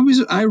jealous.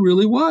 I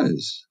really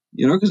was,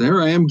 because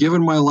here I am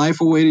giving my life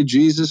away to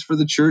Jesus for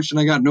the church, and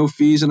I got no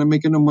fees, and I'm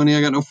making no money.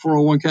 I got no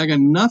 401k. I got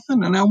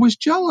nothing, and I was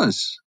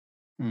jealous.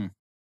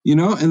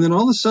 And then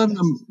all of a sudden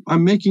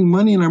I'm making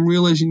money, and I'm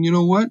realizing, you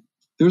know what?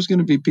 There's going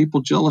to be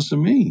people jealous of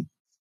me.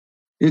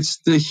 It's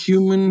the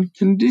human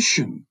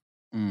condition.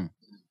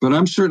 But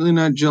I'm certainly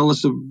not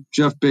jealous of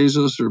Jeff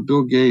Bezos or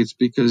Bill Gates,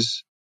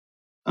 because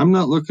I'm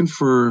not looking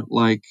for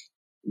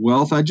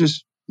wealth. I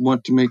just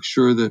want to make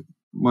sure that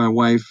my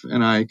wife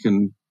and I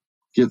can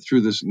get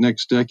through this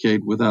next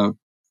decade without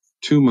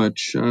too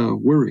much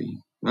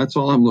worry. That's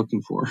all I'm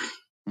looking for.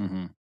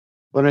 Mm-hmm.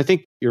 Well, and I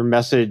think your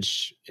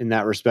message in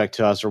that respect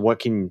to us, or what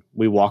can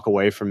we walk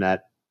away from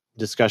that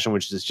discussion,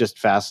 which is just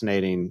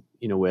fascinating,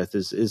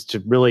 is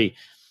to really,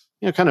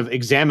 kind of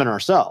examine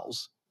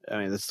ourselves. I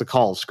mean, that's the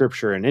call of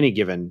Scripture in any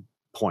given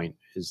point,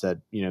 is that,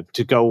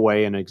 to go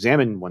away and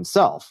examine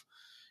oneself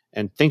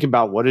and think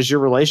about what is your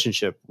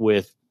relationship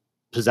with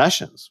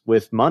possessions,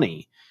 with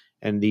money,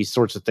 and these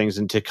sorts of things,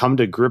 and to come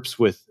to grips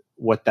with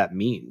what that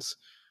means.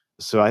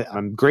 So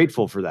I'm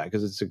grateful for that,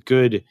 because it's a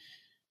good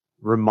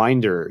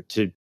reminder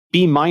to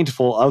be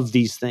mindful of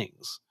these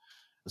things.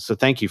 So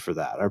thank you for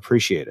that. I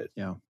appreciate it.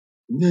 Yeah,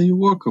 you're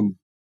welcome.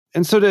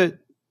 And so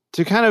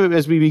to kind of,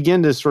 as we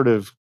begin to sort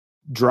of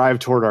drive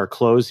toward our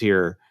close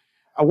here,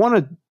 I want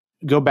to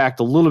go back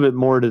a little bit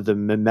more to the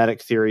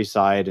mimetic theory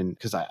side. And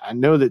because I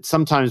know that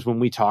sometimes when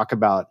we talk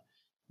about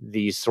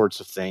these sorts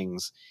of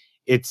things,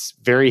 it's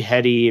very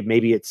heady.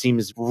 Maybe it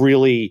seems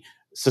really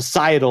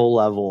societal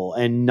level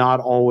and not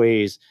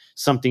always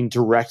something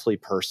directly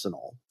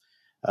personal.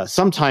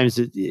 Sometimes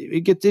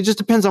it just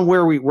depends on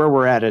where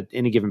we're at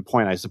any given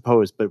point, I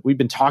suppose. But we've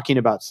been talking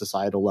about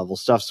societal level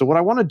stuff. So what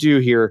I want to do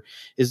here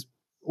is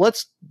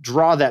let's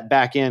draw that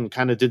back in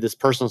kind of to this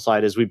personal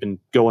side as we've been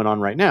going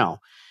on right now.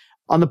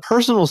 On the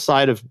personal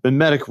side of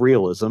mimetic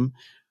realism,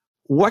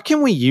 what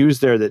can we use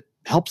there that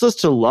helps us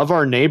to love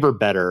our neighbor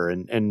better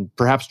and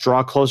perhaps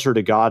draw closer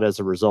to God as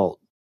a result?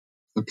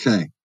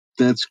 Okay,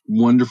 that's a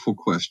wonderful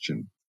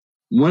question.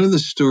 One of the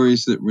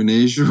stories that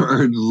Rene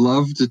Girard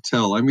loved to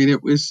tell,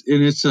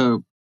 it's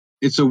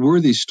a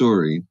worthy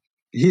story.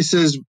 He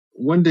says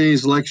one day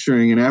he's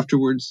lecturing, and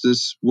afterwards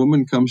this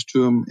woman comes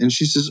to him and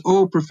she says,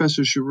 "Oh,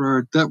 Professor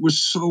Girard, that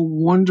was so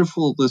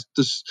wonderful.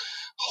 This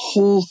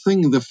whole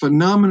thing, the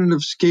phenomenon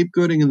of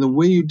scapegoating and the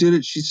way you did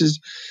it." She says,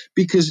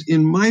 "Because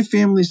in my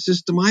family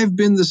system, I've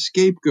been the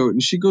scapegoat."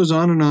 And she goes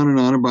on and on and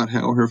on about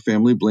how her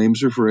family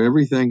blames her for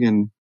everything.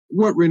 And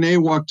what Rene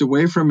walked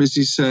away from is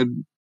he said,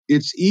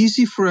 it's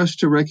easy for us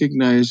to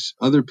recognize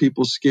other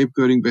people's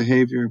scapegoating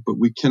behavior, but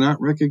we cannot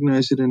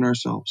recognize it in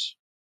ourselves.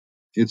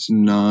 It's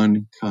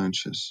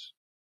non-conscious.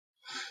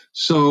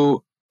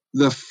 So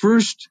the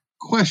first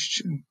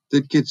question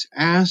that gets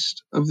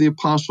asked of the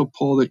Apostle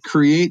Paul that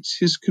creates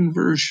his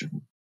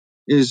conversion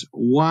is,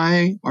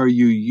 why are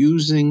you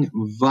using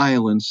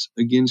violence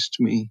against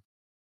me?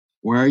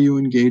 Why are you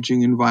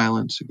engaging in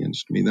violence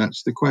against me?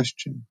 That's the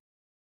question.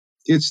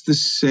 It's the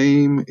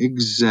same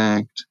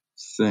exact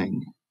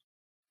thing.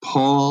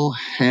 Paul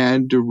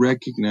had to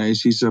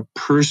recognize he's a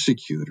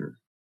persecutor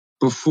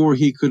before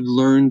he could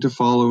learn to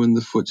follow in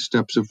the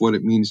footsteps of what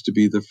it means to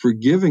be the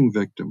forgiving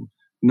victim,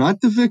 not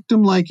the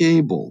victim like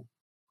Abel,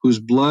 whose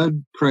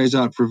blood cries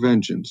out for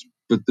vengeance,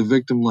 but the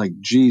victim like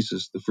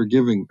Jesus, the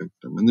forgiving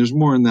victim. And there's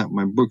more in that in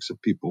my books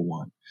if people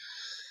want.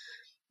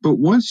 But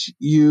once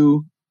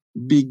you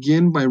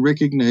begin by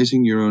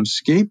recognizing your own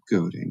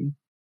scapegoating,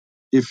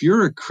 if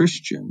you're a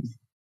Christian,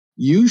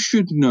 you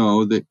should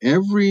know that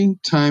every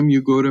time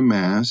you go to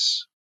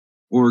Mass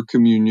or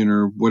communion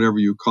or whatever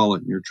you call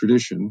it in your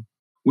tradition,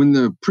 when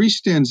the priest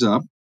stands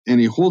up and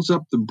he holds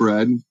up the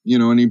bread,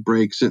 and he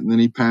breaks it and then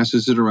he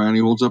passes it around,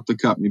 he holds up the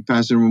cup and he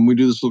passes it around. When we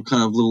do this little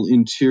kind of little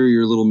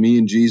interior, little me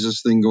and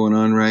Jesus thing going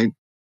on, right?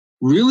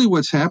 Really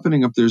what's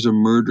happening up there is a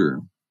murder.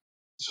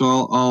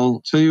 So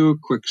I'll tell you a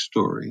quick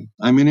story.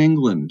 I'm in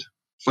England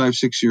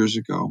 5-6 years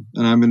ago,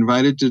 and I'm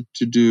invited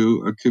to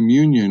do a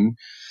communion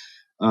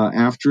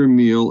after a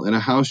meal at a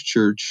house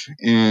church,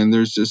 and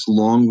there's this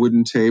long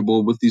wooden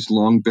table with these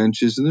long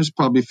benches, and there's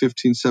probably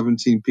 15,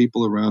 17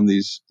 people around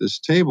this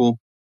table.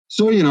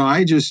 So, we'd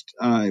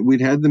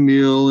had the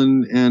meal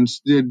and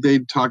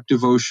they'd talk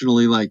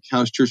devotionally like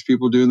house church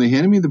people do, and they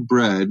handed me the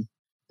bread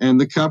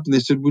and the cup, and they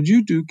said, "Would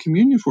you do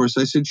communion for us?"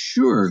 I said,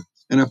 "Sure."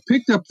 And I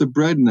picked up the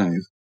bread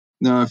knife,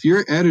 Now, if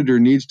your editor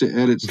needs to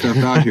edit stuff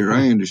out here,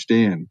 I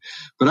understand.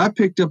 But I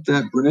picked up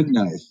that bread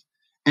knife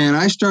and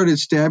I started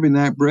stabbing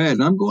that bread.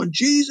 And I'm going,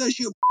 Jesus,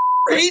 you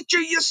hate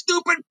you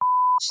stupid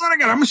son of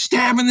God. I'm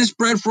stabbing this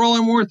bread for all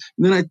I'm worth.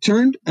 And then I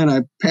turned and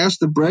I passed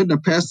the bread and I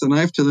passed the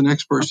knife to the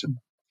next person.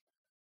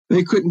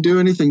 They couldn't do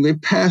anything. They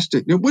passed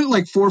it. It went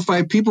like 4 or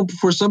 5 people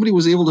before somebody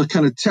was able to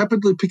kind of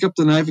tepidly pick up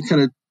the knife and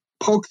kind of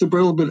poke the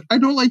bread a little bit. I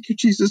don't like you,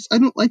 Jesus. I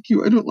don't like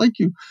you. I don't like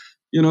you.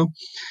 You know,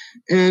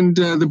 and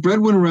the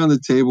bread went around the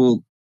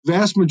table.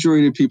 Vast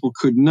majority of people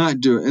could not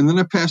do it. And then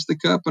I passed the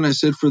cup and I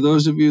said, for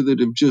those of you that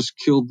have just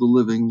killed the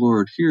living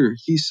Lord, here,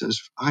 he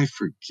says, I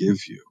forgive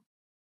you.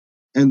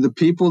 And the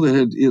people that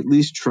had at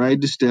least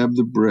tried to stab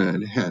the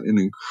bread had an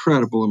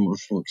incredible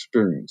emotional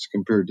experience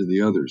compared to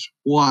the others.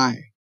 Why?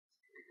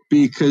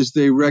 Because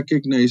they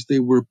recognized they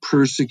were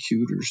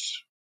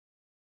persecutors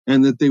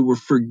and that they were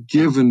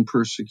forgiven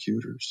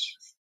persecutors.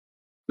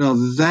 Now,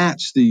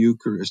 that's the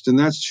Eucharist, and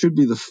that should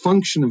be the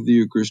function of the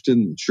Eucharist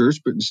in the church,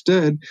 but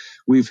instead,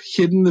 we've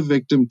hidden the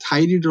victim,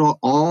 tidied it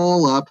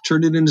all up,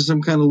 turned it into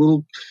some kind of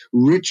little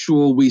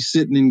ritual we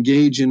sit and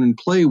engage in and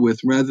play with,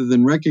 rather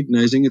than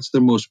recognizing it's the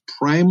most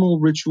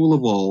primal ritual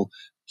of all,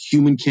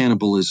 human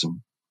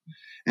cannibalism.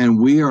 And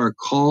we are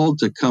called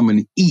to come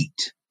and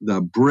eat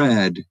the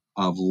bread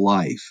of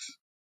life.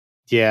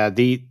 Yeah,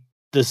 the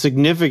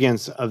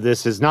significance of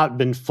this has not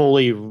been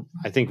fully,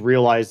 I think,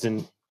 realized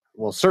in,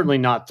 well, certainly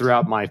not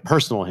throughout my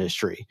personal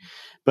history,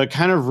 but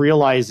kind of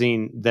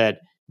realizing that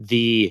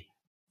the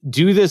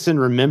do this in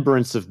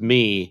remembrance of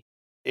me,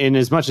 in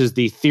as much as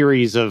the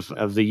theories of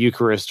the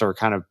Eucharist are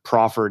kind of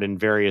proffered in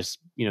various,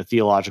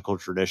 theological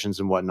traditions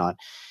and whatnot,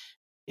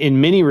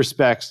 in many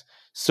respects,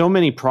 so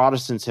many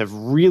Protestants have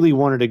really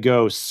wanted to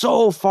go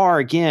so far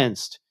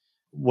against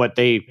what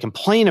they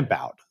complain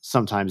about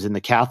sometimes in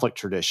the Catholic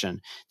tradition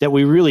that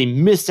we really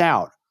miss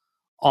out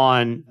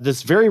on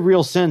this very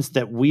real sense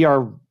that we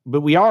are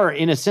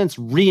in a sense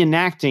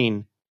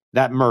reenacting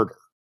that murder.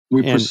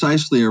 We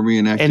precisely are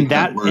reenacting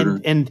that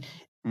murder. And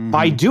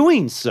by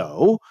doing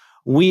so,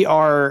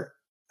 we're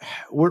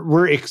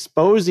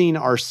exposing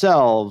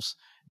ourselves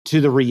to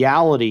the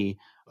reality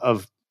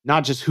of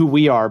not just who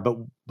we are, but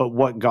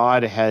what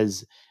God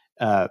has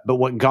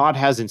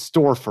in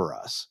store for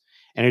us.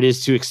 And it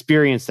is to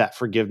experience that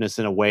forgiveness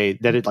in a way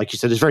that it, like you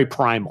said, is very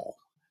primal.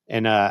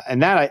 And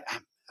that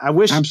I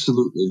wish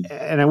absolutely,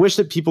 and I wish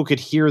that people could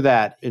hear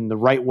that in the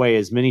right way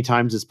as many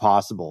times as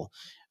possible,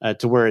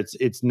 to where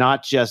it's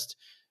not just,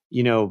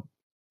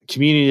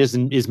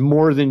 communion is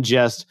more than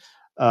just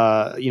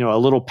a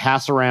little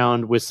pass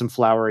around with some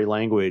flowery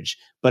language,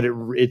 but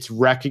it's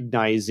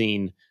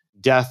recognizing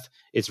death,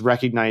 it's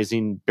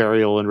recognizing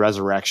burial and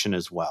resurrection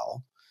as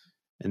well,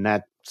 and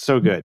that's so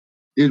good.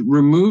 It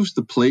removes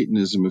the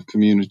Platonism of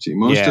community.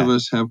 Most of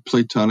us have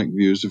Platonic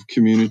views of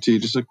community,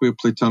 just like we have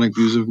Platonic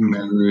views of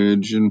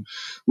marriage. And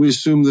we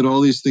assume that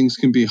all these things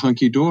can be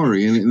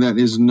hunky-dory, and that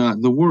is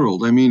not the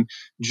world. I mean,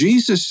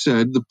 Jesus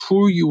said, the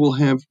poor you will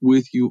have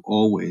with you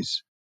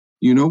always.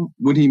 You know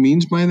what he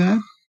means by that?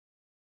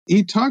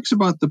 He talks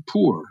about the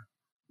poor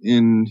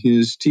in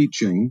his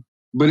teaching,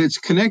 but it's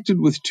connected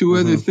with two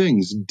other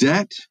things,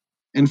 debt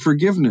and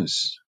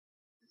forgiveness.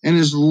 And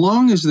as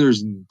long as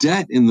there's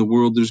debt in the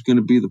world, there's going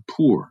to be the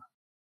poor.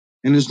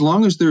 And as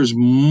long as there's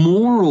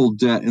moral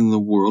debt in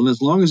the world,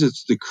 as long as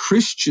it's the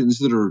Christians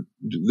that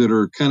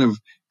are kind of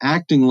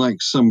acting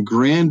like some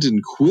grand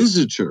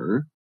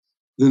inquisitor,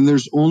 then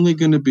there's only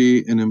going to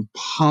be an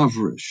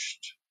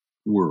impoverished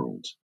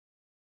world.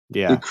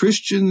 Yeah. The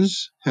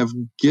Christians have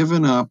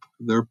given up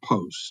their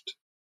post.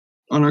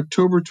 On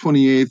October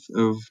 28th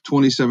of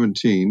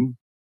 2017,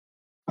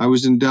 I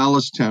was in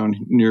Dallastown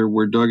near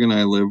where Doug and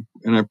I live,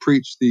 and I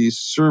preached the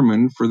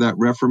sermon for that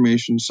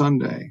Reformation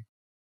Sunday.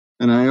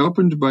 And I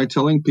opened by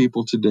telling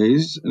people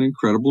today's an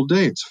incredible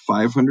day. It's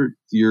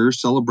 500-year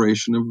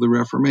celebration of the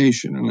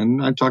Reformation.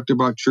 And I talked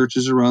about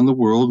churches around the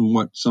world and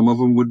what some of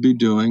them would be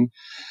doing.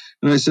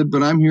 And I said,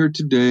 but I'm here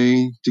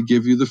today to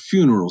give you the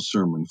funeral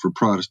sermon for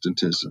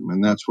Protestantism.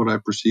 And that's what I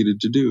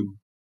proceeded to do.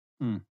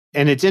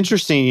 And it's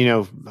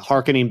interesting,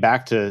 hearkening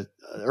back to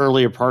the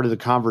earlier part of the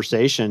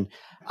conversation,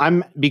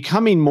 I'm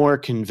becoming more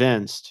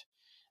convinced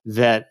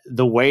that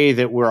the way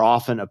that we're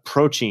often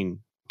approaching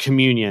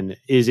communion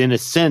is, in a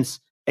sense,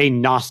 a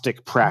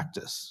Gnostic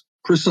practice.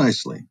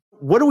 Precisely.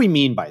 What do we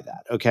mean by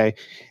that? Okay.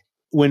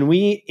 When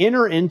we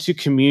enter into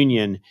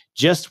communion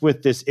just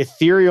with this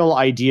ethereal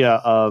idea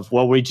of,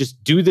 well, we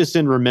just do this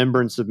in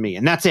remembrance of me,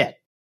 and that's it.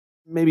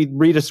 Maybe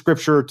read a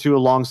scripture or two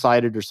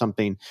alongside it or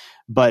something,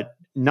 but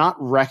not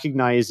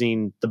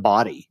recognizing the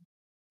body.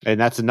 And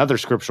that's another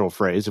scriptural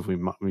phrase,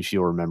 if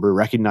you'll remember,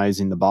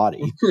 recognizing the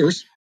body. Of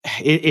course.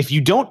 If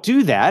you don't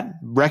do that,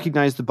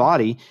 recognize the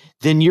body,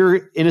 then you're,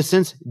 in a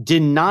sense,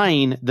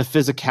 denying the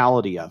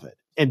physicality of it.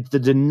 And the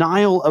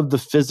denial of the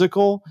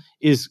physical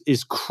is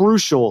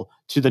crucial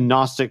to the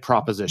Gnostic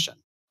proposition.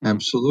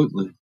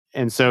 Absolutely.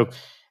 And so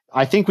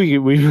I think we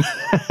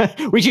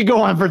could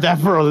go on for that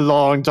for a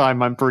long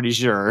time, I'm pretty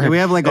sure. We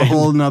have like a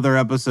whole nother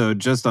episode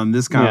just on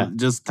this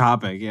just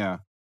topic, yeah.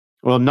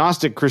 Well,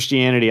 Gnostic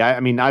Christianity, I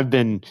mean,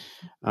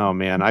 oh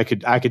man, I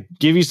could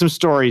give you some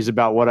stories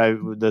about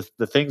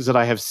the things that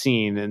I have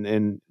seen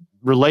and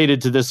related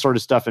to this sort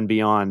of stuff and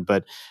beyond,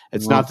 but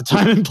it's not the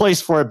time and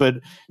place for it. But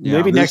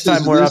maybe next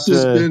time we're up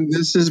to.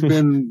 This has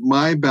been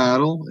my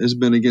battle, has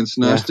been against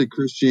Gnostic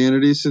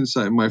Christianity since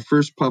my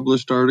first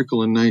published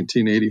article in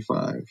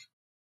 1985.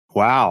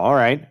 Wow. All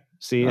right.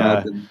 See,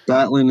 I've been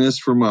battling this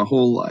for my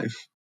whole life.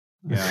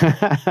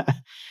 Yeah.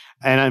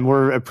 And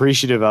we're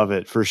appreciative of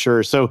it for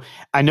sure. So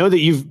I know that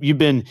you've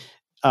been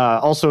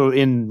also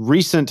in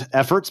recent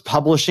efforts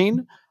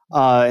publishing.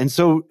 And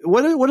so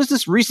what is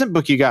this recent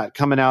book you got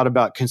coming out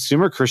about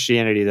consumer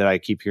Christianity that I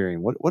keep hearing?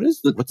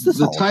 What's this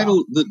the all title?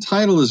 about? The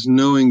title is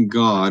Knowing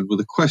God with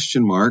a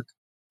question mark.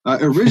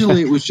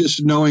 Originally, it was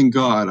just Knowing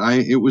God.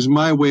 It was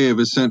my way of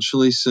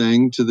essentially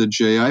saying to the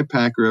J.I.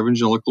 Packer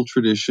evangelical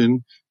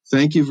tradition,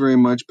 thank you very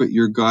much, but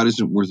your God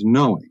isn't worth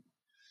knowing.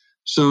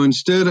 So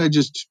instead, I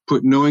just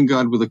put Knowing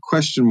God with a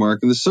question mark,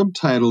 and the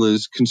subtitle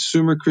is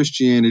Consumer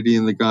Christianity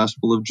and the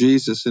Gospel of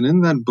Jesus. And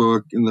in that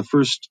book, in the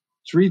first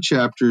 2 or 3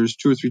 chapters,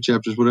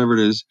 whatever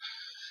it is,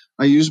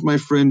 I used my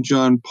friend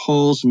John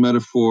Paul's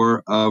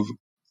metaphor of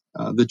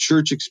the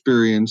church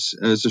experience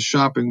as a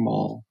shopping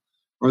mall,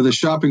 or the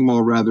shopping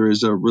mall, rather,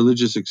 is a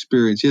religious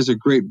experience. He has a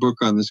great book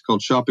on this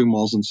called Shopping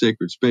Malls and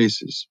Sacred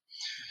Spaces.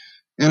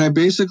 And I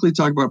basically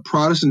talk about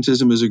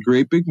Protestantism as a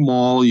great big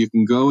mall you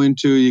can go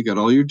into. You got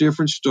all your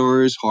different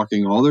stores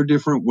hawking all their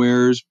different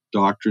wares,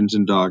 doctrines,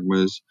 and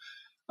dogmas.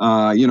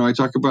 I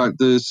talk about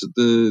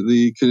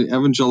the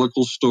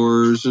evangelical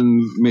stores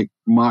and make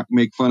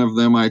fun of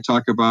them. I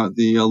talk about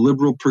the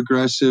liberal,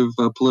 progressive,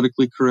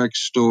 politically correct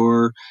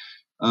store,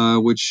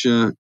 which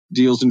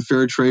deals in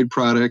fair trade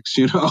products,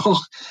 these kinds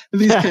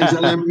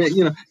of, and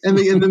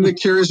then the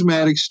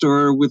charismatic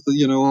store with,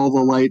 all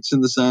the lights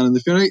and the sound and the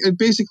feel. I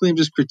basically am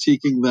just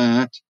critiquing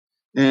that.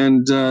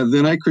 And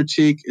then I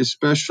critique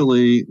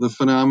especially the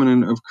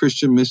phenomenon of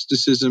Christian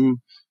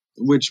mysticism,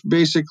 which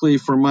basically,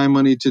 for my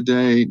money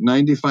today,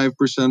 95%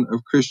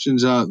 of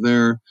Christians out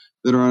there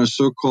that are on a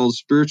so-called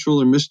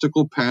spiritual or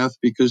mystical path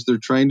because they're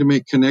trying to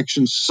make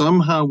connections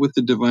somehow with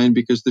the divine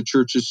because the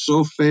church has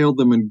so failed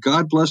them, and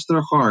God bless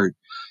their heart,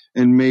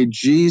 and may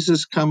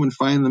Jesus come and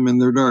find them in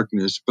their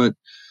darkness. But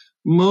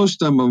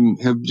most of them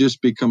have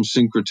just become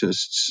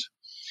syncretists.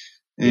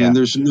 And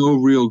there's no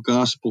real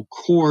gospel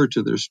core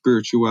to their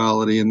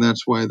spirituality, and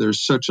that's why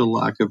there's such a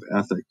lack of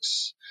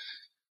ethics.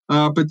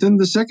 But then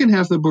the second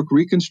half of the book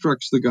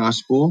reconstructs the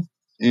gospel,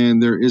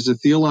 and there is a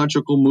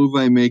theological move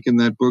I make in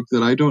that book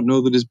that I don't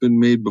know that has been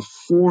made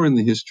before in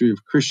the history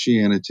of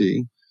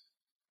Christianity.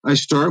 I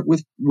start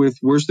with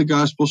where's the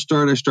gospel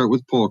start? I start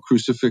with Paul,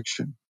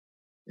 crucifixion.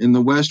 In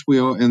the West,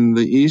 in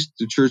the East,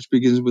 the church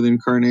begins with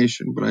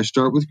incarnation. But I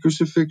start with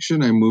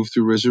crucifixion, I move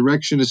through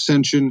resurrection,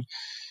 ascension,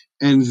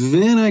 and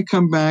then I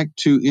come back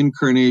to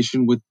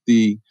incarnation with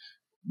the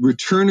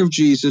return of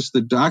Jesus,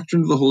 the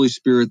doctrine of the Holy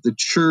Spirit, the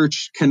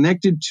church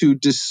connected to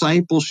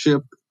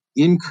discipleship,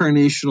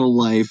 incarnational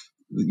life,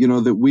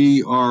 that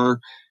we are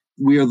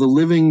the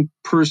living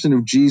person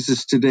of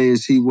Jesus today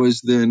as he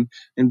was then,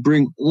 and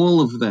bring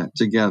all of that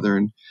together.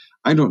 And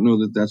I don't know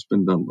that that's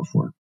been done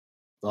before.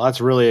 Well,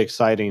 that's really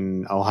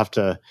exciting. I'll have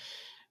to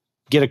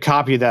get a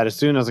copy of that as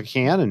soon as I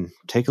can and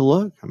take a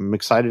look. I'm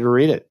excited to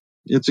read it.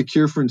 It's a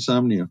cure for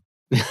insomnia.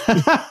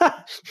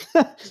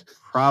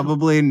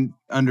 Probably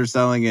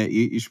underselling it.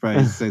 You should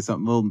probably say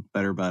something a little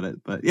better about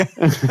it. But yeah.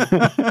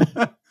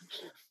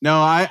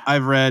 No,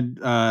 I've read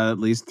at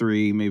least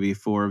 3, maybe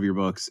 4 of your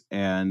books,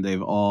 and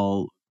they've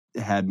all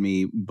had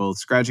me both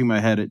scratching my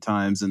head at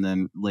times and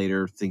then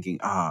later thinking,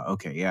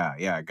 okay,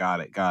 yeah, got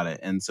it.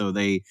 And so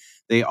they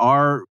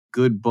are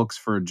good books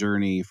for a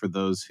journey for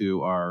those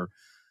who are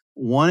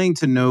wanting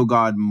to know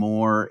God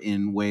more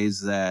in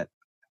ways that,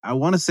 I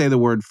want to say the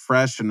word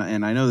fresh, and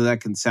I know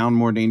that can sound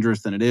more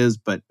dangerous than it is,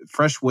 but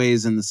fresh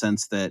ways in the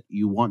sense that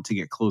you want to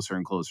get closer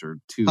and closer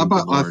to How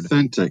about the Lord.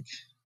 Authentic?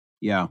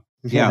 Yeah.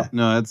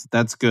 No,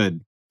 that's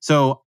good.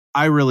 So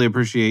I really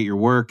appreciate your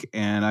work,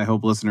 and I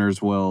hope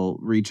listeners will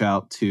reach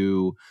out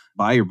to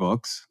buy your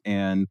books.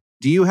 And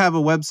do you have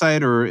a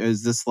website, or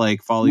is this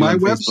like follow you on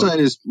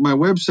Facebook? My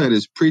website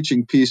is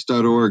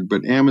preachingpeace.org,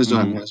 but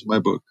Amazon has my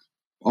book,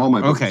 all my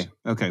books.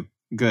 Okay,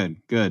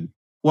 good.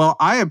 Well,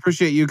 I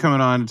appreciate you coming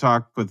on to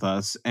talk with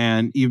us,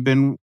 and you've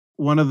been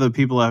one of the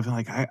people I've been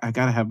like, I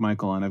got to have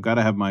Michael on.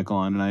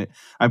 And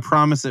I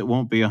promise it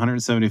won't be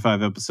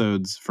 175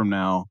 episodes from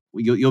now.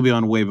 You'll be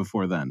on way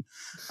before then.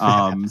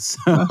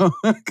 So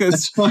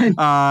that's fine.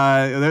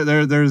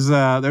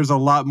 There's a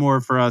lot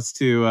more for us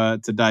to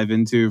dive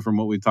into from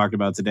what we've talked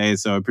about today.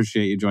 So I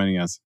appreciate you joining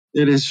us.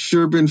 It has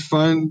sure been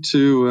fun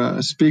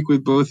to speak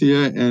with both of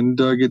you, and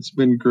Doug, it's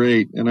been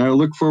great. And I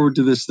look forward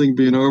to this thing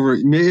being over.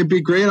 It'd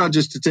be great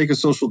just to take a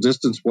social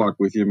distance walk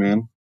with you,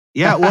 man.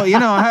 Yeah, well,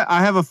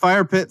 I have a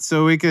fire pit,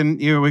 so we can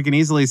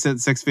easily sit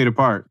 6 feet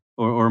apart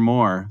or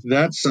more.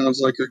 That sounds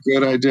like a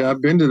good idea.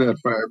 I've been to that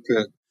fire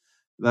pit.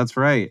 That's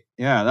right.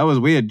 Yeah,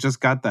 we had just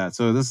got that.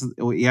 So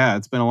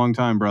it's been a long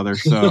time, brother.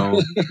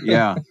 So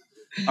yeah.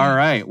 All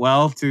right.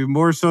 Well, to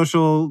more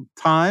social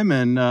time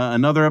and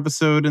another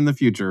episode in the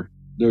future.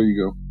 There you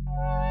go.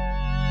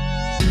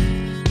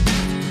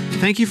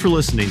 Thank you for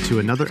listening to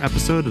another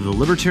episode of the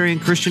Libertarian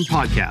Christian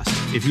Podcast.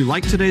 If you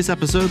liked today's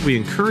episode, we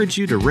encourage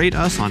you to rate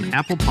us on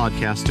Apple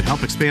Podcasts to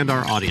help expand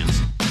our audience.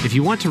 If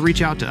you want to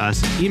reach out to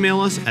us, email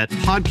us at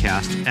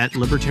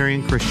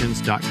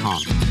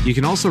podcast@libertarianchristians.com. You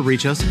can also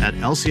reach us at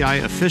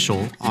LCI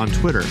Official on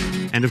Twitter.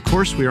 And of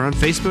course, we are on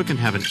Facebook and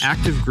have an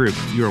active group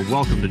you are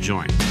welcome to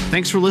join.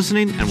 Thanks for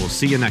listening, and we'll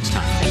see you next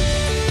time.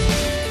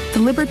 The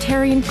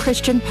Libertarian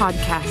Christian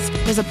Podcast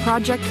is a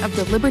project of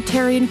the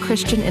Libertarian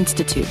Christian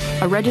Institute,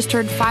 a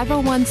registered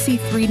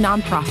 501c3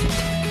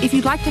 nonprofit. If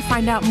you'd like to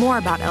find out more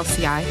about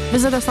LCI,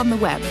 visit us on the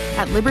web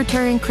at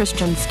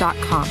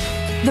libertarianchristians.com.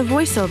 The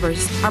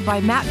voiceovers are by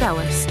Matt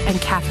Bellis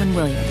and Catherine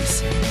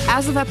Williams.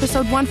 As of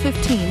episode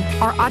 115,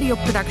 our audio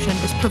production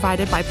is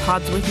provided by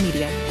Podsworth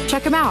Media.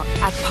 Check them out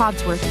at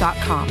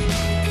podsworth.com.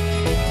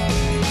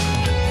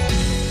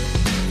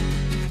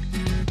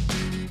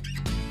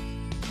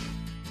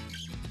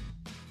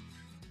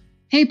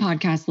 Hey,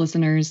 podcast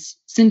listeners.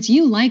 Since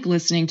you like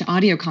listening to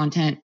audio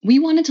content, we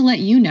wanted to let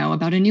you know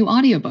about a new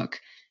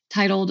audiobook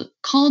titled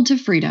Called to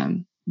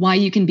Freedom: Why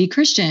You Can Be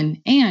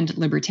Christian and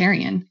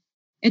Libertarian.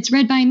 It's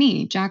read by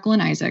me,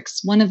 Jacqueline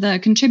Isaacs, one of the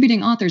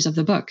contributing authors of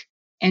the book,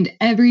 and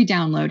every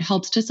download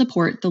helps to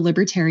support the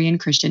Libertarian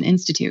Christian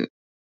Institute.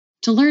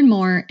 To learn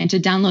more and to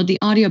download the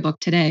audiobook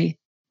today,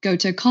 go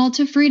to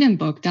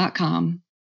calltofreedombook.com.